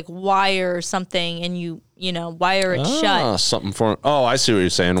you have like wire or something and you wire it shut. Something for him. Oh, I see what you're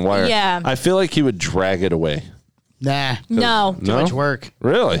saying. Wire. Yeah. I feel like he would drag it away. Nah. No. Too much work.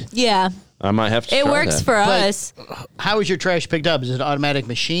 Really? Yeah. I might have to. It try works that. for us. How is your trash picked up? Is it an automatic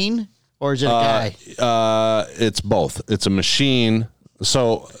machine or is it a guy? It's both. It's a machine.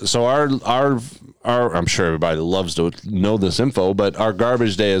 So our I'm sure everybody loves to know this info, but our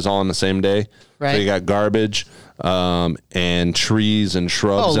garbage day is all on the same day. Right. So you got garbage, and trees and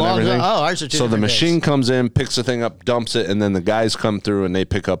shrubs and everything. Ours are two So the different machine days. comes in, picks the thing up, dumps it, and then the guys come through and they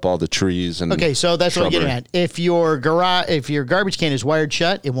pick up all the trees and. Okay, so that's what I'm getting at. If your garbage can is wired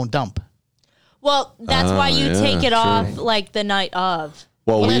shut, it won't dump. Well, that's why you take it off like the night of.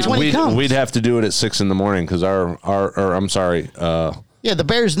 Well, that's when it comes. we'd have to do it at 6 a.m. because I'm sorry. Yeah, the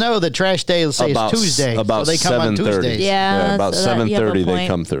Bears know that trash day, let's say, is Tuesday. About so they come on 7:30. Tuesdays. Yeah, about so that- you have a 7:30 they point.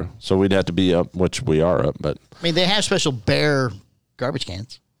 come through. So we'd have to be up, which we are up, but I mean, they have special bear garbage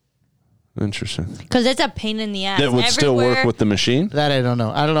cans. interesting. Because it's a pain in the ass. That would still work with the machine? That I don't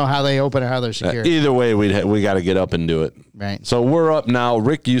know. I don't know how they open or how they're secure. Either way, we got to get up and do it. Right. So we're up now.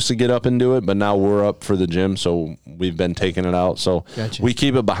 Rick used to get up and do it, but now we're up for the gym, so we've been taking it out. So Gotcha. we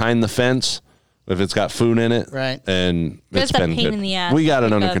keep it behind the fence if it's got food in it. Right. And It's it's a been pain good. in the ass We got to it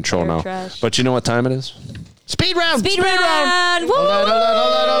pick under up control your now. trash. But you know what time it is? Speed round! Speed round! Woo! Hold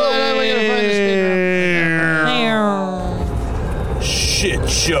on. We're going to find the speed round.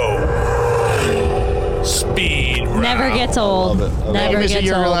 Show. Speed round. Never gets old. Never Mr. gets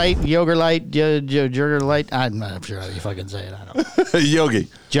Yogurt old. Light, Yogurt Light, Yogurt Light. I'm not sure how you fucking say it. I don't know. Yogi.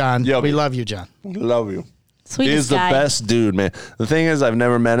 John, Yogi. we love you, John. Love you. Sweetest He's the guy. best dude, man. The thing is, I've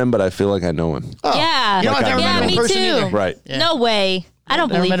never met him, but I feel like I know him. Yeah. You know what? I've never met him in me person too. either. Right. Yeah. No way. I don't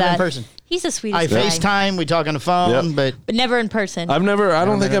Never believe met him in that. person. He's the I sweetest guy. FaceTime, we talk on the phone, Yep. but Never in person. I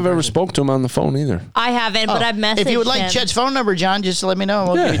don't think I've ever person. spoke to him on the phone either. I haven't, but I've messaged if you would like him. Chet's phone number, John, just let me know.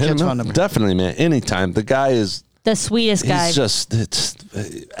 We'll give you hit Chet's him phone up. number. Definitely, man. Anytime. The guy is, The sweetest guy. he's just, it's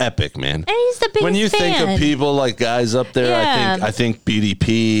epic, man. And he's the biggest When you think fan. of people like guys up there, Yeah. I think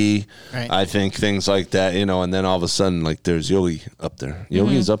BDP. Right. I think things like that, and then all of a sudden, like there's Yogi up there.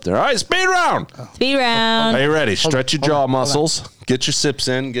 Yogi's up there. All right, speed round. Speed round. Are you ready? Stretch your jaw hold on. muscles. Get your sips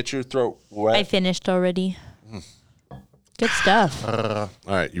in. Get your throat wet. I finished already. Good stuff. All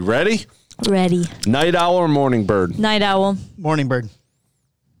right, you ready? Ready. Night owl or morning bird? Night owl. Morning bird.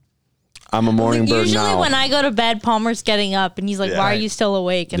 I'm a morning bird Usually now. when I go to bed, Palmer's getting up and he's like, Yeah. why are Right. you still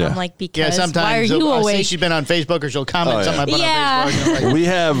awake? And Yeah. I'm like, because Yeah, sometimes why are you I'll see awake? she's been on Facebook or she'll comment Oh, yeah. something I put Yeah. on Facebook. And I'm like, we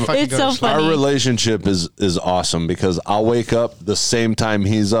have fucking It's go so to sleep. funny. our relationship is awesome because I'll wake up the same time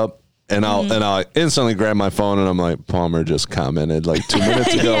he's up. And I'll instantly grab my phone and I'm like, Palmer just commented like 2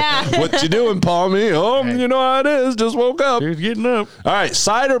 minutes ago. Yeah. What you doing, Palmy? Oh, you know how it is. Just woke up. He's getting up. All right,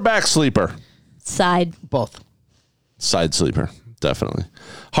 side or back sleeper? Side. Both. Side sleeper, definitely.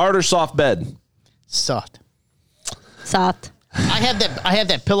 Hard or soft bed? Soft. Soft. I have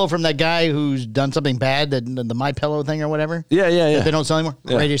that pillow from that guy who's done something bad, the My Pillow thing or whatever. Yeah. That they don't sell anymore.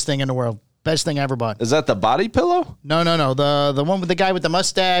 Yeah. Greatest thing in the world. Best thing I ever bought. Is that the body pillow? No. The one with the guy with the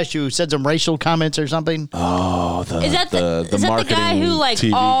mustache who said some racial comments or something. Oh, Is that the guy who like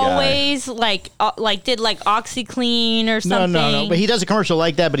TV always like did like OxyClean or something? No. But he does a commercial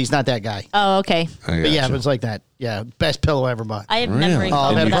like that, but he's not that guy. Oh, okay. But yeah, it was like that. Yeah, best pillow I ever bought. I have never even Oh, thought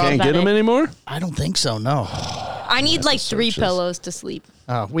and And you I've can't about get them it. anymore? I don't think so. No. I need like 3 search this. pillows to sleep.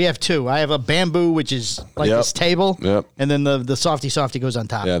 We have 2. I have a bamboo, which is like Yep. this table. Yep. And then the softy goes on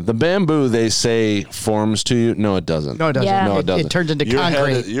top. Yeah, the bamboo they say forms to you. No, it doesn't. No, it doesn't. Yeah. No, it doesn't. It turns into your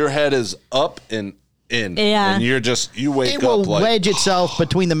concrete. Your head is up and in. Yeah. And you wake It up will like wedge itself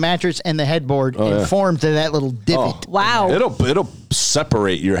between the mattress and the headboard and yeah. form to that little divot. Wow. it'll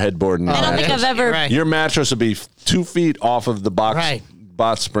separate your headboard and your I don't think mattress. I've ever. Right. Your mattress will be 2 feet off of the box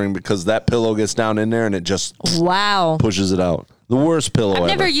spring because that pillow gets down in there and it just Wow. pushes it out. The worst pillow I've ever.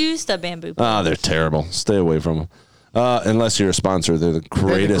 never used a bamboo pillow. Ah, they're terrible. Stay away from them. Unless you're a sponsor, they're the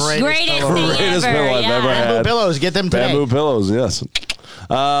greatest. Greatest thing Greatest ever. pillow I've yeah. ever had. Bamboo pillows, get them today. Bamboo pillows, yes.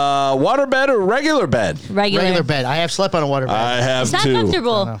 Water bed or regular bed? Regular. bed. I have slept on a water bed. I have It's not two.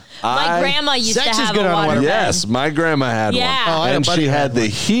 comfortable. My I- grandma used Sex to is have good a on a water water bed. Yes, my grandma had Yeah. one. Oh, I had a And buddy she who had had the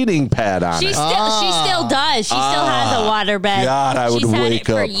heating pad on She it. still does. She still has a water bed. God, I would She's had wake it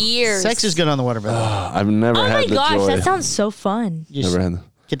for up. years. Sex is good on the water bed. I've never Oh had my the gosh, joy. that sounds so fun. Just Never had.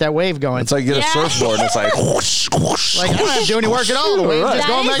 get that wave going. It's like get a Yeah. surfboard and it's like whoosh, whoosh, like I don't have to do any work at all. The waves Right. just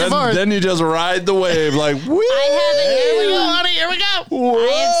going That back is- and forth. then you just ride the wave like whee! I Here we go, have honey. Here we go.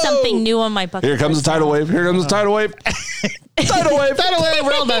 I have something new on my bucket Here comes list the tidal now. wave. Here comes the tidal wave. Tidal wave. Tidal wave,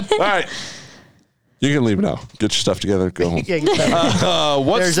 we're all done. All right. You can leave now. Get your stuff together. Go home. Yeah, get that.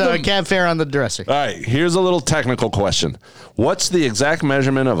 What's There's the a cab fare on the dresser. All right, here's a little technical question. What's the exact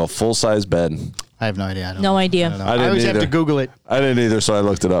measurement of a full-size bed? I have no idea. I don't No know. idea. I don't know. I I didn't always have either. to Google it. I didn't either, so I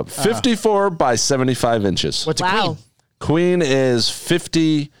looked it up. 54 by 75 inches. What's a Wow. queen? Queen is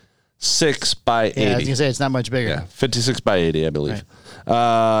 56 by 80. Yeah, I was gonna say it's not much bigger. Yeah, 56 by 80, I believe.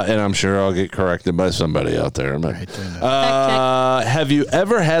 And I'm sure I'll get corrected by somebody out there. But, have you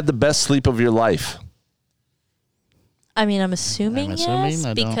ever had the best sleep of your life? I mean, I'm assuming, yes,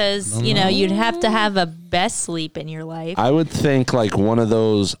 I don't because you'd have to have a best sleep in your life. I would think like one of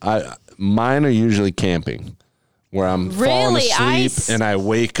those. Mine are usually camping, where I'm falling Really? asleep and I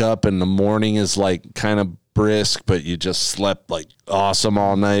wake up and the morning is like kind of brisk, but you just slept like awesome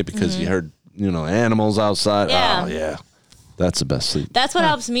all night because you heard animals outside. Yeah. Oh yeah, that's the best sleep. That's what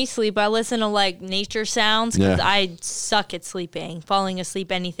helps me sleep. I listen to like nature sounds because Yeah. I suck at sleeping, falling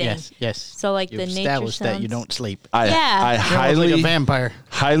asleep, anything. Yes. So like You've the nature established sounds. that you don't sleep. I Yeah. I You're almost like a highly vampire.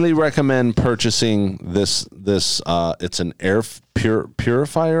 highly recommend purchasing this. It's an air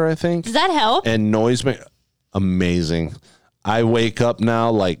purifier, I think. Does that help? And noise amazing. I wake up now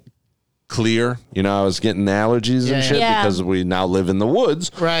like clear. I was getting allergies Yeah, and shit yeah. because we now live in the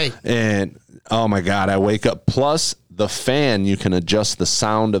woods. Right. And oh my God, I wake up. Plus the fan, you can adjust the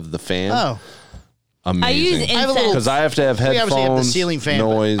sound of the fan. Oh. Amazing. I use I have a little- because I have to have We headphones, obviously have the ceiling fan. but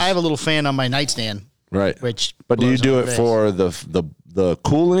noise. I have a little fan on my nightstand. right. which But do you blows do on it the for the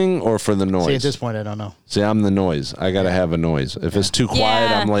cooling or for the noise? See, at this point, I don't know. See, I'm the noise. I got to have a noise. If it's too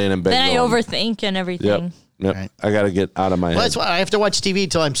quiet, I'm laying in bed. Then going, I overthink and everything. Yep. Right. I got to get out of my head. That's why I have to watch TV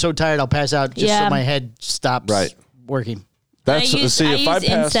till I'm so tired I'll pass out just so my head stops working. That's I use if I pass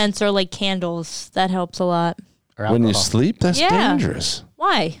incense or like candles. That helps a lot. when you sleep. That's dangerous.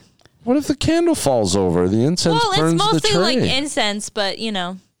 Why? What if the candle falls over? The incense burns the tray. Well, it's mostly like incense, but it's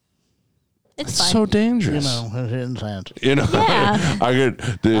fine. It's so dangerous. incense. Yeah. I could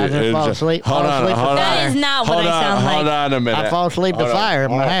fall asleep. Hold on. That is not what I sound like. Hold on a minute. I fall asleep to fire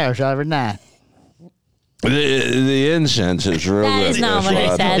in my house every night. The incense is real That good. is not what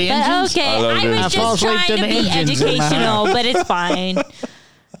I said. But okay, I was just trying to be educational, but it's fine.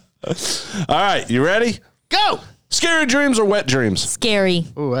 All right, you ready? Go! Scary dreams or wet dreams? Scary.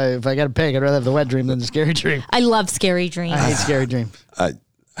 Ooh, if I got to pick, I'd rather have the wet dream than the scary dream. I love scary dreams. I hate scary dreams.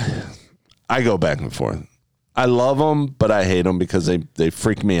 I go back and forth. I love them, but I hate them because they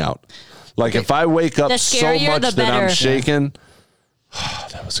freak me out. Like if I wake up so much that I'm shaking.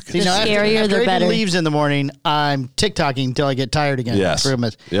 That was a good. The scarier, the better. Leaves in the morning. I'm TikToking until I get tired again. Yes.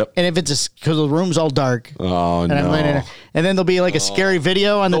 Yep. And if it's because the room's all dark. Oh and no. I'm laying in there, and then there'll be like a scary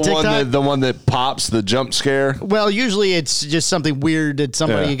video on the TikTok. The one that pops, the jump scare. Well, usually it's just something weird that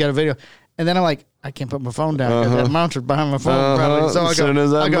somebody got a video, and then I'm like, I can't put my phone down because that mounted behind my phone. Probably. So as soon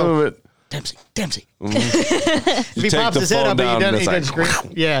as I move it. Dempsey. If he pops his head up, he doesn't scream.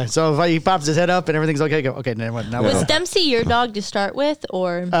 Yeah, so if he pops his head up and everything's okay, go, okay, never mind. Was Dempsey your dog to start with,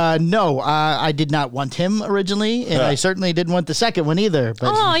 or? No, I did not want him originally, and I certainly didn't want the second one either.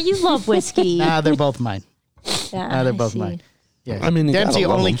 But oh, you love whiskey. Nah, they're both mine. Yeah, They're both mine. Yeah, I mean, Dempsey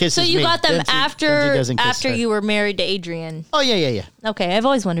only kisses me. So you got them Dempsey after you were married to Adrian. Oh yeah. Okay, I've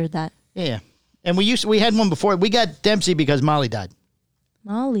always wondered that. Yeah. And we had one before. We got Dempsey because Molly died.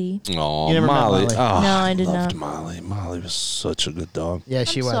 Molly. Oh, You never met Molly. Molly? Oh, No, I did loved not. Molly. Molly was such a good dog. Yeah,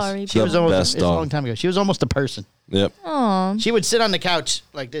 she was. sorry, She was The almost best it was a long dog. time ago. She was almost a person. Yep. Aw. She would sit on the couch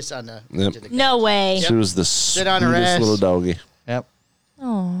like this on the Yep. edge of the couch. No way. She was the on her sweetest ass. little doggy. Yep.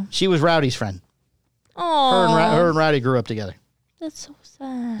 Oh. She was Rowdy's friend. Oh. Her and Rowdy grew up together. That's so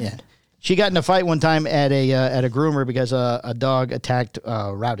sad. Yeah. She got in a fight one time at a groomer because a dog attacked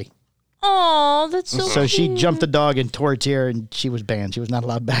Rowdy. Oh, that's so. So she cute. jumped the dog and tore its ear, and she was banned. She was not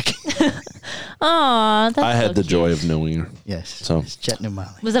allowed back. Aw, that's I had so the cute. joy of knowing her. Yes. So- Chet knew Molly.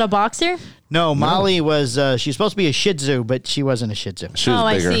 Was it a boxer? No, Molly was. She's supposed to be a Shih Tzu, but she wasn't a Shih Tzu. She was Oh,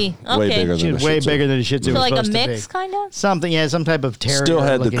 I bigger. see. Way Okay. bigger She than was a way Shih Tzu. bigger than a Shih Tzu So was like a supposed to mix, be. kind of. Something, yeah, some type of terrier. Still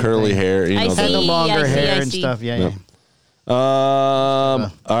had the looking curly thing. hair. You I know, see. Had the longer I see, hair I and see. stuff. Yeah, Yep. yeah. All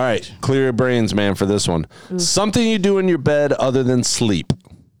right. Clear your brains, man, for this one. Something you do in your bed other than sleep.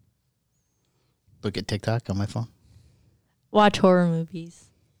 Look at TikTok on my phone. Watch horror movies.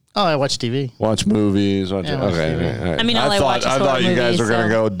 Oh, I watch TV. Watch movies. watch Okay. TV. All right. I mean, all I watch is I horror thought you guys movies, were going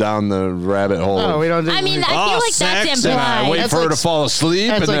to so- go down the rabbit hole. Oh, we don't. Do I mean, I feel like that's and I implied. wait That's for her like- to fall asleep,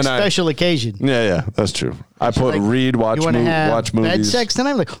 that's and like then special occasion. Yeah, that's true. I put like, read, watch, You want to have watch movies. bed sex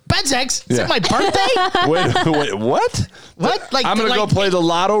tonight? I'm like, bed sex? Is Yeah. it my birthday? Wait, what? What? Like I'm gonna go play the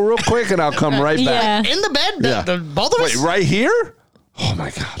lotto real quick, and I'll come right back. Yeah. in the bed? Yeah. Both of Wait, us? right here? Oh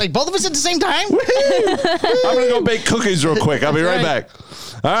my god! Like both of us at the same time? I'm gonna go bake cookies real quick. I'll be right back.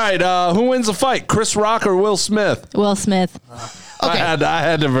 All right, who wins the fight, Chris Rock or Will Smith? Will Smith. Okay. I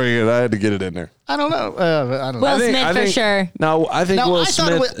had to bring it. I had to get it in there. I don't know. I don't know. Will Smith for sure. No, I think No, Will I thought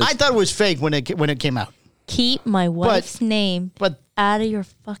Smith. I thought it was fake when it came out. Keep my wife's name But out of your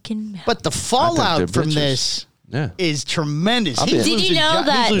fucking mouth. but the fallout they're from bitches. this yeah. is tremendous. I'll be He's honest. Did you losing know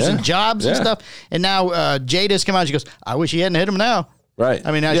that- he's losing Yeah. jobs and Yeah. stuff. And now Jada's come out. She goes, "I wish he hadn't hit him now." Right.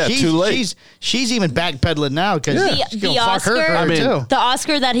 I mean, now yeah, too late. she's even backpedaling now because The Oscar, I mean- too. the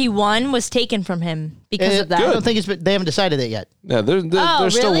Oscar that he won was taken from him because of that. I don't think they haven't decided it yet. Yeah, they're Oh,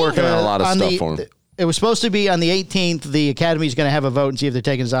 still really? working on a lot of On stuff the- for him. It was supposed to be on the 18th. The Academy's going to have a vote and see if they're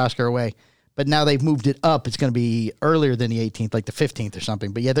taking his Oscar away. But now they've moved it up. It's going to be earlier than the 18th, like the 15th or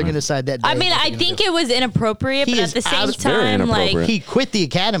something. But yeah, they're going to decide that day. I mean, I think it was inappropriate, He but is at the same out- very time, like, inappropriate. he quit the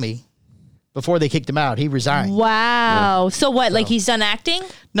Academy before they kicked him out. He resigned. wow. So what? Like he's done acting?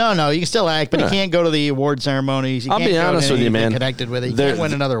 No, you can still act, but Yeah. he can't go to the award ceremonies. He I'll can't be go to honest with you, anything man. Connected with it. He They're- can't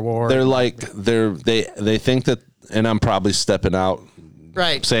win another award. They're like they think that, and I'm probably stepping out,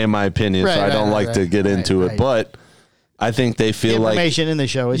 right. saying my opinion, so Right, I don't right, like right, to get right, into right. it, but I think they The feel like information in the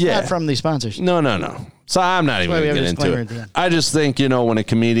show is Yeah. not from the sponsors. no. So I'm not even why we going to have a get into disclaimer it. at the end. I just think, when a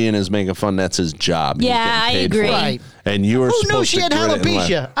comedian is making fun, that's his job. He's Yeah, getting I paid agree. for it. Right. And you were Who supposed knew she to had grit it and laugh.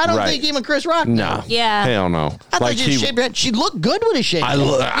 alopecia? I don't Right. think even Chris Rock. No. Yeah. Hell no. I thought she shaved her head. She looked good with a shaved head.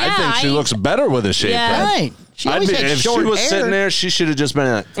 I think she looks better with a shaved Yeah. head. Right. She always had if short she was hair. sitting there, she should have just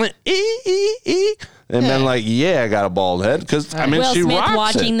been like, and been like, yeah, I got a bald head. Because, I mean, Will she Smith rocks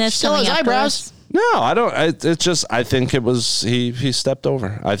watching it. this. Still has eyebrows. No, I don't. It's just, I think it was, he stepped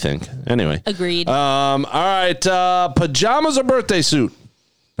over, I think. Anyway. Agreed. All right. Pajamas or birthday suit?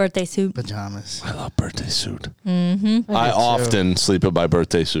 Birthday suit. Pajamas. I love birthday suit. Mm-hmm. I often sleep in my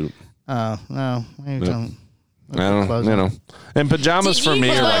birthday suit. Oh, no. Maybe don't. I don't, you know. And pajamas for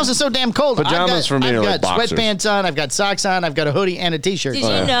me are My like, house is so damn cold. Pajamas for me are like I've got boxers. sweatpants on. I've got socks on. I've got a hoodie and a t-shirt. Did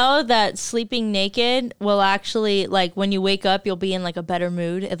you know that sleeping naked will actually, like, when you wake up, you'll be in like a better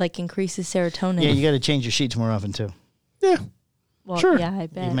mood. It like increases serotonin. Yeah, you got to change your sheets more often too. yeah. Well, sure. Yeah, I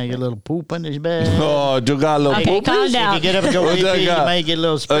bet. You may get a little poop in this bed. Oh, you got a little Okay, poopies? calm down. You get up and go pee. You got- may get a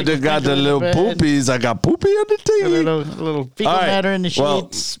little. You got the little poopies. I got poopy on the A TV. little fecal All right. matter in the Well,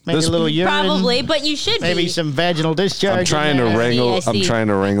 sheets. Maybe this- a little urine. Probably, but you should Maybe be. some vaginal discharge. I'm trying in to there. wrangle. I I'm see. trying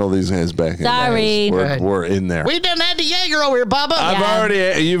to wrangle these guys back in. Sorry. Guys. We're in there. We've done that to Jaeger over here,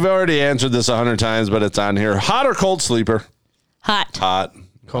 Bubba. You've already answered this 100 times, but it's on here. Hot or cold sleeper? Hot. Hot.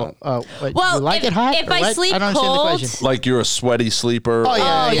 Cold. Wait, Well, you like if- it hot? if or I what? sleep I don't understand cold- the question. Like you're a sweaty sleeper. Oh, yeah.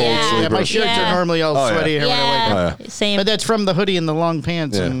 Oh, or a cold yeah. sleeper. Yeah, my shirts Yeah. are normally all Oh, yeah. sweaty here when I wake up. Yeah. Same. But that's from the hoodie and the long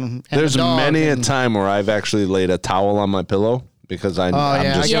pants. Yeah. And There's the dog many a and, time where I've actually laid a towel on my pillow because I'm I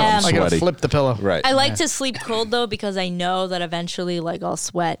just Yeah. gotta sweaty. flip the pillow. Right. I like to sleep cold though because I know that eventually, like, I'll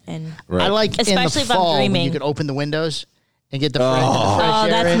sweat and. Right. I like in Especially the if I'm fall when dreaming. you can open the windows and get the fresh, Oh, air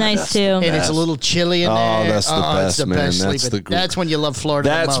that's in. nice too. And it's a little chilly in Oh, there. that's the It's best, the man. best That's sleeping. the That's when you love Florida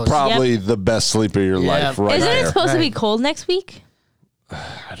That's the most. probably the best sleep of your life right Isn't there. it supposed to be Right. cold next week?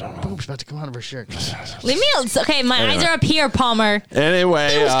 Boob's about to come out of her shirt. Leave me alone. Okay, my eyes are up here, Palmer.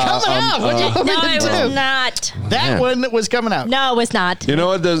 Anyway, It was coming out. What do you want me No, to it do? was not. That one was coming out. No, it's not. you know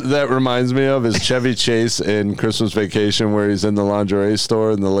what that reminds me of is Chevy Chase in Christmas Vacation, where he's in the lingerie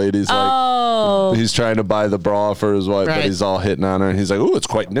store and the lady's like, Oh, he's trying to buy the bra for his wife, but Right. he's all hitting on her, and he's like, "Oh, it's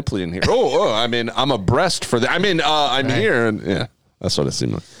quite nipply in here." I mean, I'm a breast for the. I mean, I'm Right. here, and yeah, that's what it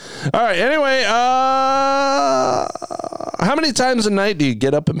seemed like. All right. Anyway, how many times a night do you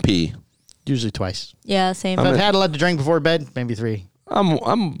get up and pee? Usually twice. yeah, same. If I've had a lot to drink before bed, maybe 3.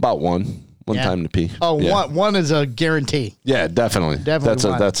 I'm about one Yeah. time to pee. Oh, yeah. one is a guarantee. Yeah, definitely. Definitely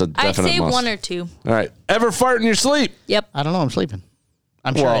one. That's a I'd definite say must. 1 or 2. All right. Ever fart in your sleep? Yep. I don't know. I'm sleeping.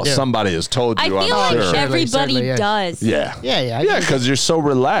 I'm sure I Well, do. somebody has told I you. feel I'm like sure. everybody Certainly, yeah. does. Yeah. Yeah. Yeah, because you're so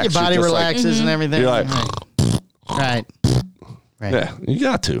relaxed. Your body You're just like- relaxes and everything. You're like, right. Right. yeah, you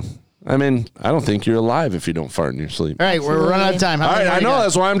got to. I mean, I don't think you're alive if you don't fart in your sleep. All right, we're running out of time. How All many right, more I you know got?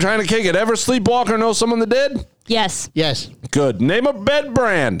 that's why I'm trying to kick it. Ever sleepwalk or know someone that did? Yes. Yes. Good. Name a bed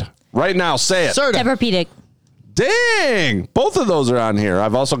brand right now. Say it. Serta. Tempur-Pedic. Dang, both of those are on here.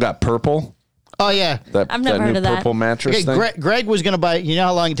 I've also got Purple. Oh, yeah. I've never heard new of that. Purple mattress Okay, thing. Greg was going to buy, you know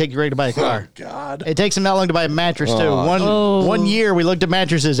how long it takes Greg to buy a car? God. It takes him that long to buy a mattress, too. One year, we looked at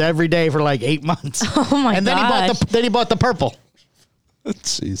mattresses every day for like 8 months. Oh my And then he bought the purple.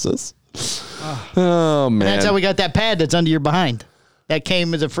 Jesus. Oh, man. That's how we got that pad that's under your behind. That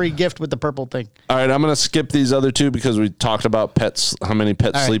came as a free gift with the purple thing. All right, I'm going to skip these other two because we talked about pets, how many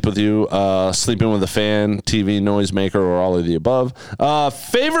pets All right. sleep with you, sleeping with a fan, TV, noisemaker, or all of the above.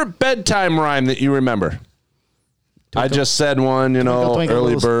 Favorite bedtime rhyme that you remember? I just said one, Twinkle, twinkle,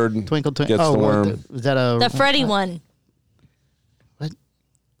 early little- bird Twinkle, twinkle. gets the what worm. Is that a The Freddy one.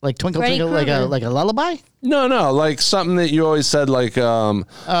 like twinkle, Freddy twinkle, Krueger. like a lullaby? No, like something that you always said, like,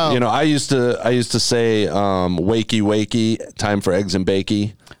 I used to say, wakey, wakey, time for eggs and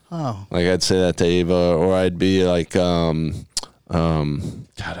bakey. Oh. Like I'd say that to Ava, or I'd be like, God,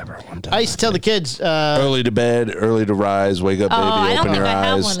 everyone does. I used to tell the kids, early to bed, early to rise, wake up, Oh, baby, I don't open think your I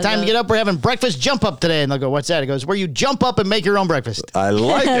have eyes. one of time to those. get up, we're having breakfast jump up today. And they'll go, what's that? It goes, where you jump up and make your own breakfast. I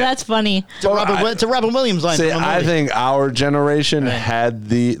like it. That's funny. It's a Robin Williams line. See, from a I movie. think our generation had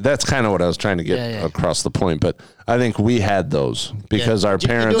that's kind of what I was trying to get Yeah. across the point, but I think we had those because our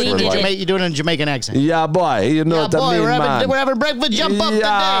parents you were do it in like, you do it in a Jamaican accent. yeah, boy, you know Yeah, what that boy, means, man. we're having breakfast jump up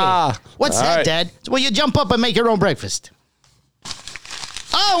Yeah. today. What's All that, right. Dad? Well, you jump up and make your own breakfast.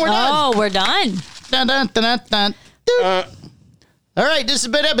 Oh, we're done. Oh, we're done. Dun, dun, dun, dun, dun. Doot. All right, this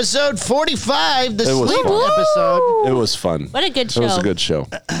has been episode 45, the It was sleep fun. episode. It was fun. What a good It was show. a good show.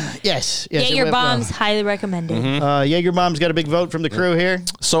 Yes. it Jaeger went well. Bombs, highly recommended. Jaeger Bombs got a big vote from the crew here.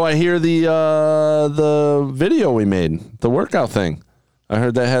 So I hear the video we made, the workout thing. I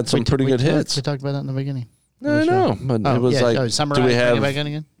heard that had some pretty good hits. We talked about that in the beginning. I know, but it was like, do summarize, we bring it have back in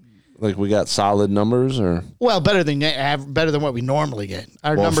again? like we got solid numbers or? Well, better than what we normally get.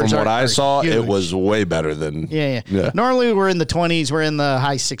 Our Well, numbers from what are I saw, huge. it was way better than. Yeah. Yeah. Normally we're in the 20s. We're in the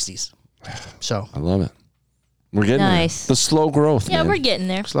high 60s. So I love it. We're getting Nice. there. The slow growth. Yeah, man. we're getting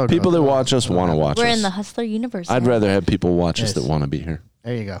there. slow People growth. that watch us want to watch We're us. in the Hustler universe. I'd now. rather have people watch us Yes. that want to be here.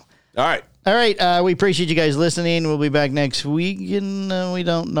 There you go. All right. All right. We appreciate you guys listening. We'll be back next week, and we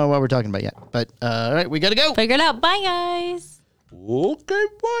don't know what we're talking about yet. But all right, we got to go. Figure it out. Bye, guys. Okay,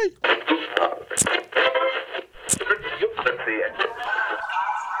 bye.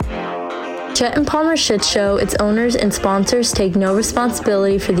 Chet and Palmer Shit Show, its owners and sponsors take no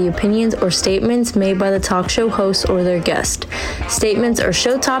responsibility for the opinions or statements made by the talk show hosts or their guest. Statements or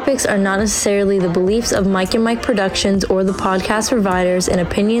show topics are not necessarily the beliefs of Mike and Mike Productions or the podcast providers, and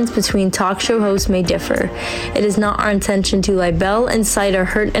opinions between talk show hosts may differ. It is not our intention to libel, incite, or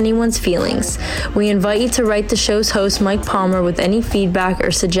hurt anyone's feelings. We invite you to write the show's host, Mike Palmer, with any feedback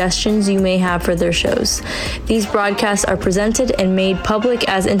or suggestions you may have for their shows. These broadcasts are presented and made public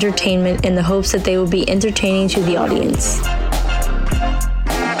as entertainment in the hopes that they will be entertaining to the audience.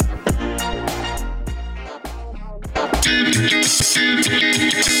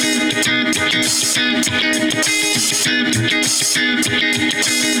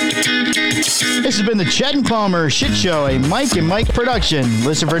 This has been the Chet and Palmer Shit Show, a Mike and Mike production.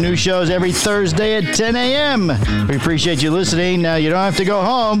 Listen for new shows every Thursday at 10 a.m. We appreciate you listening. Now, you don't have to go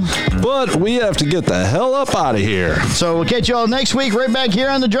home, but we have to get the hell up out of here. So we'll catch you all next week right back here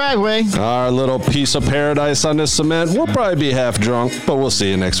on the driveway. Our little piece of paradise on this cement. We'll probably be half drunk, but we'll see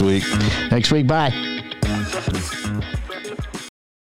you next week. Next week, bye.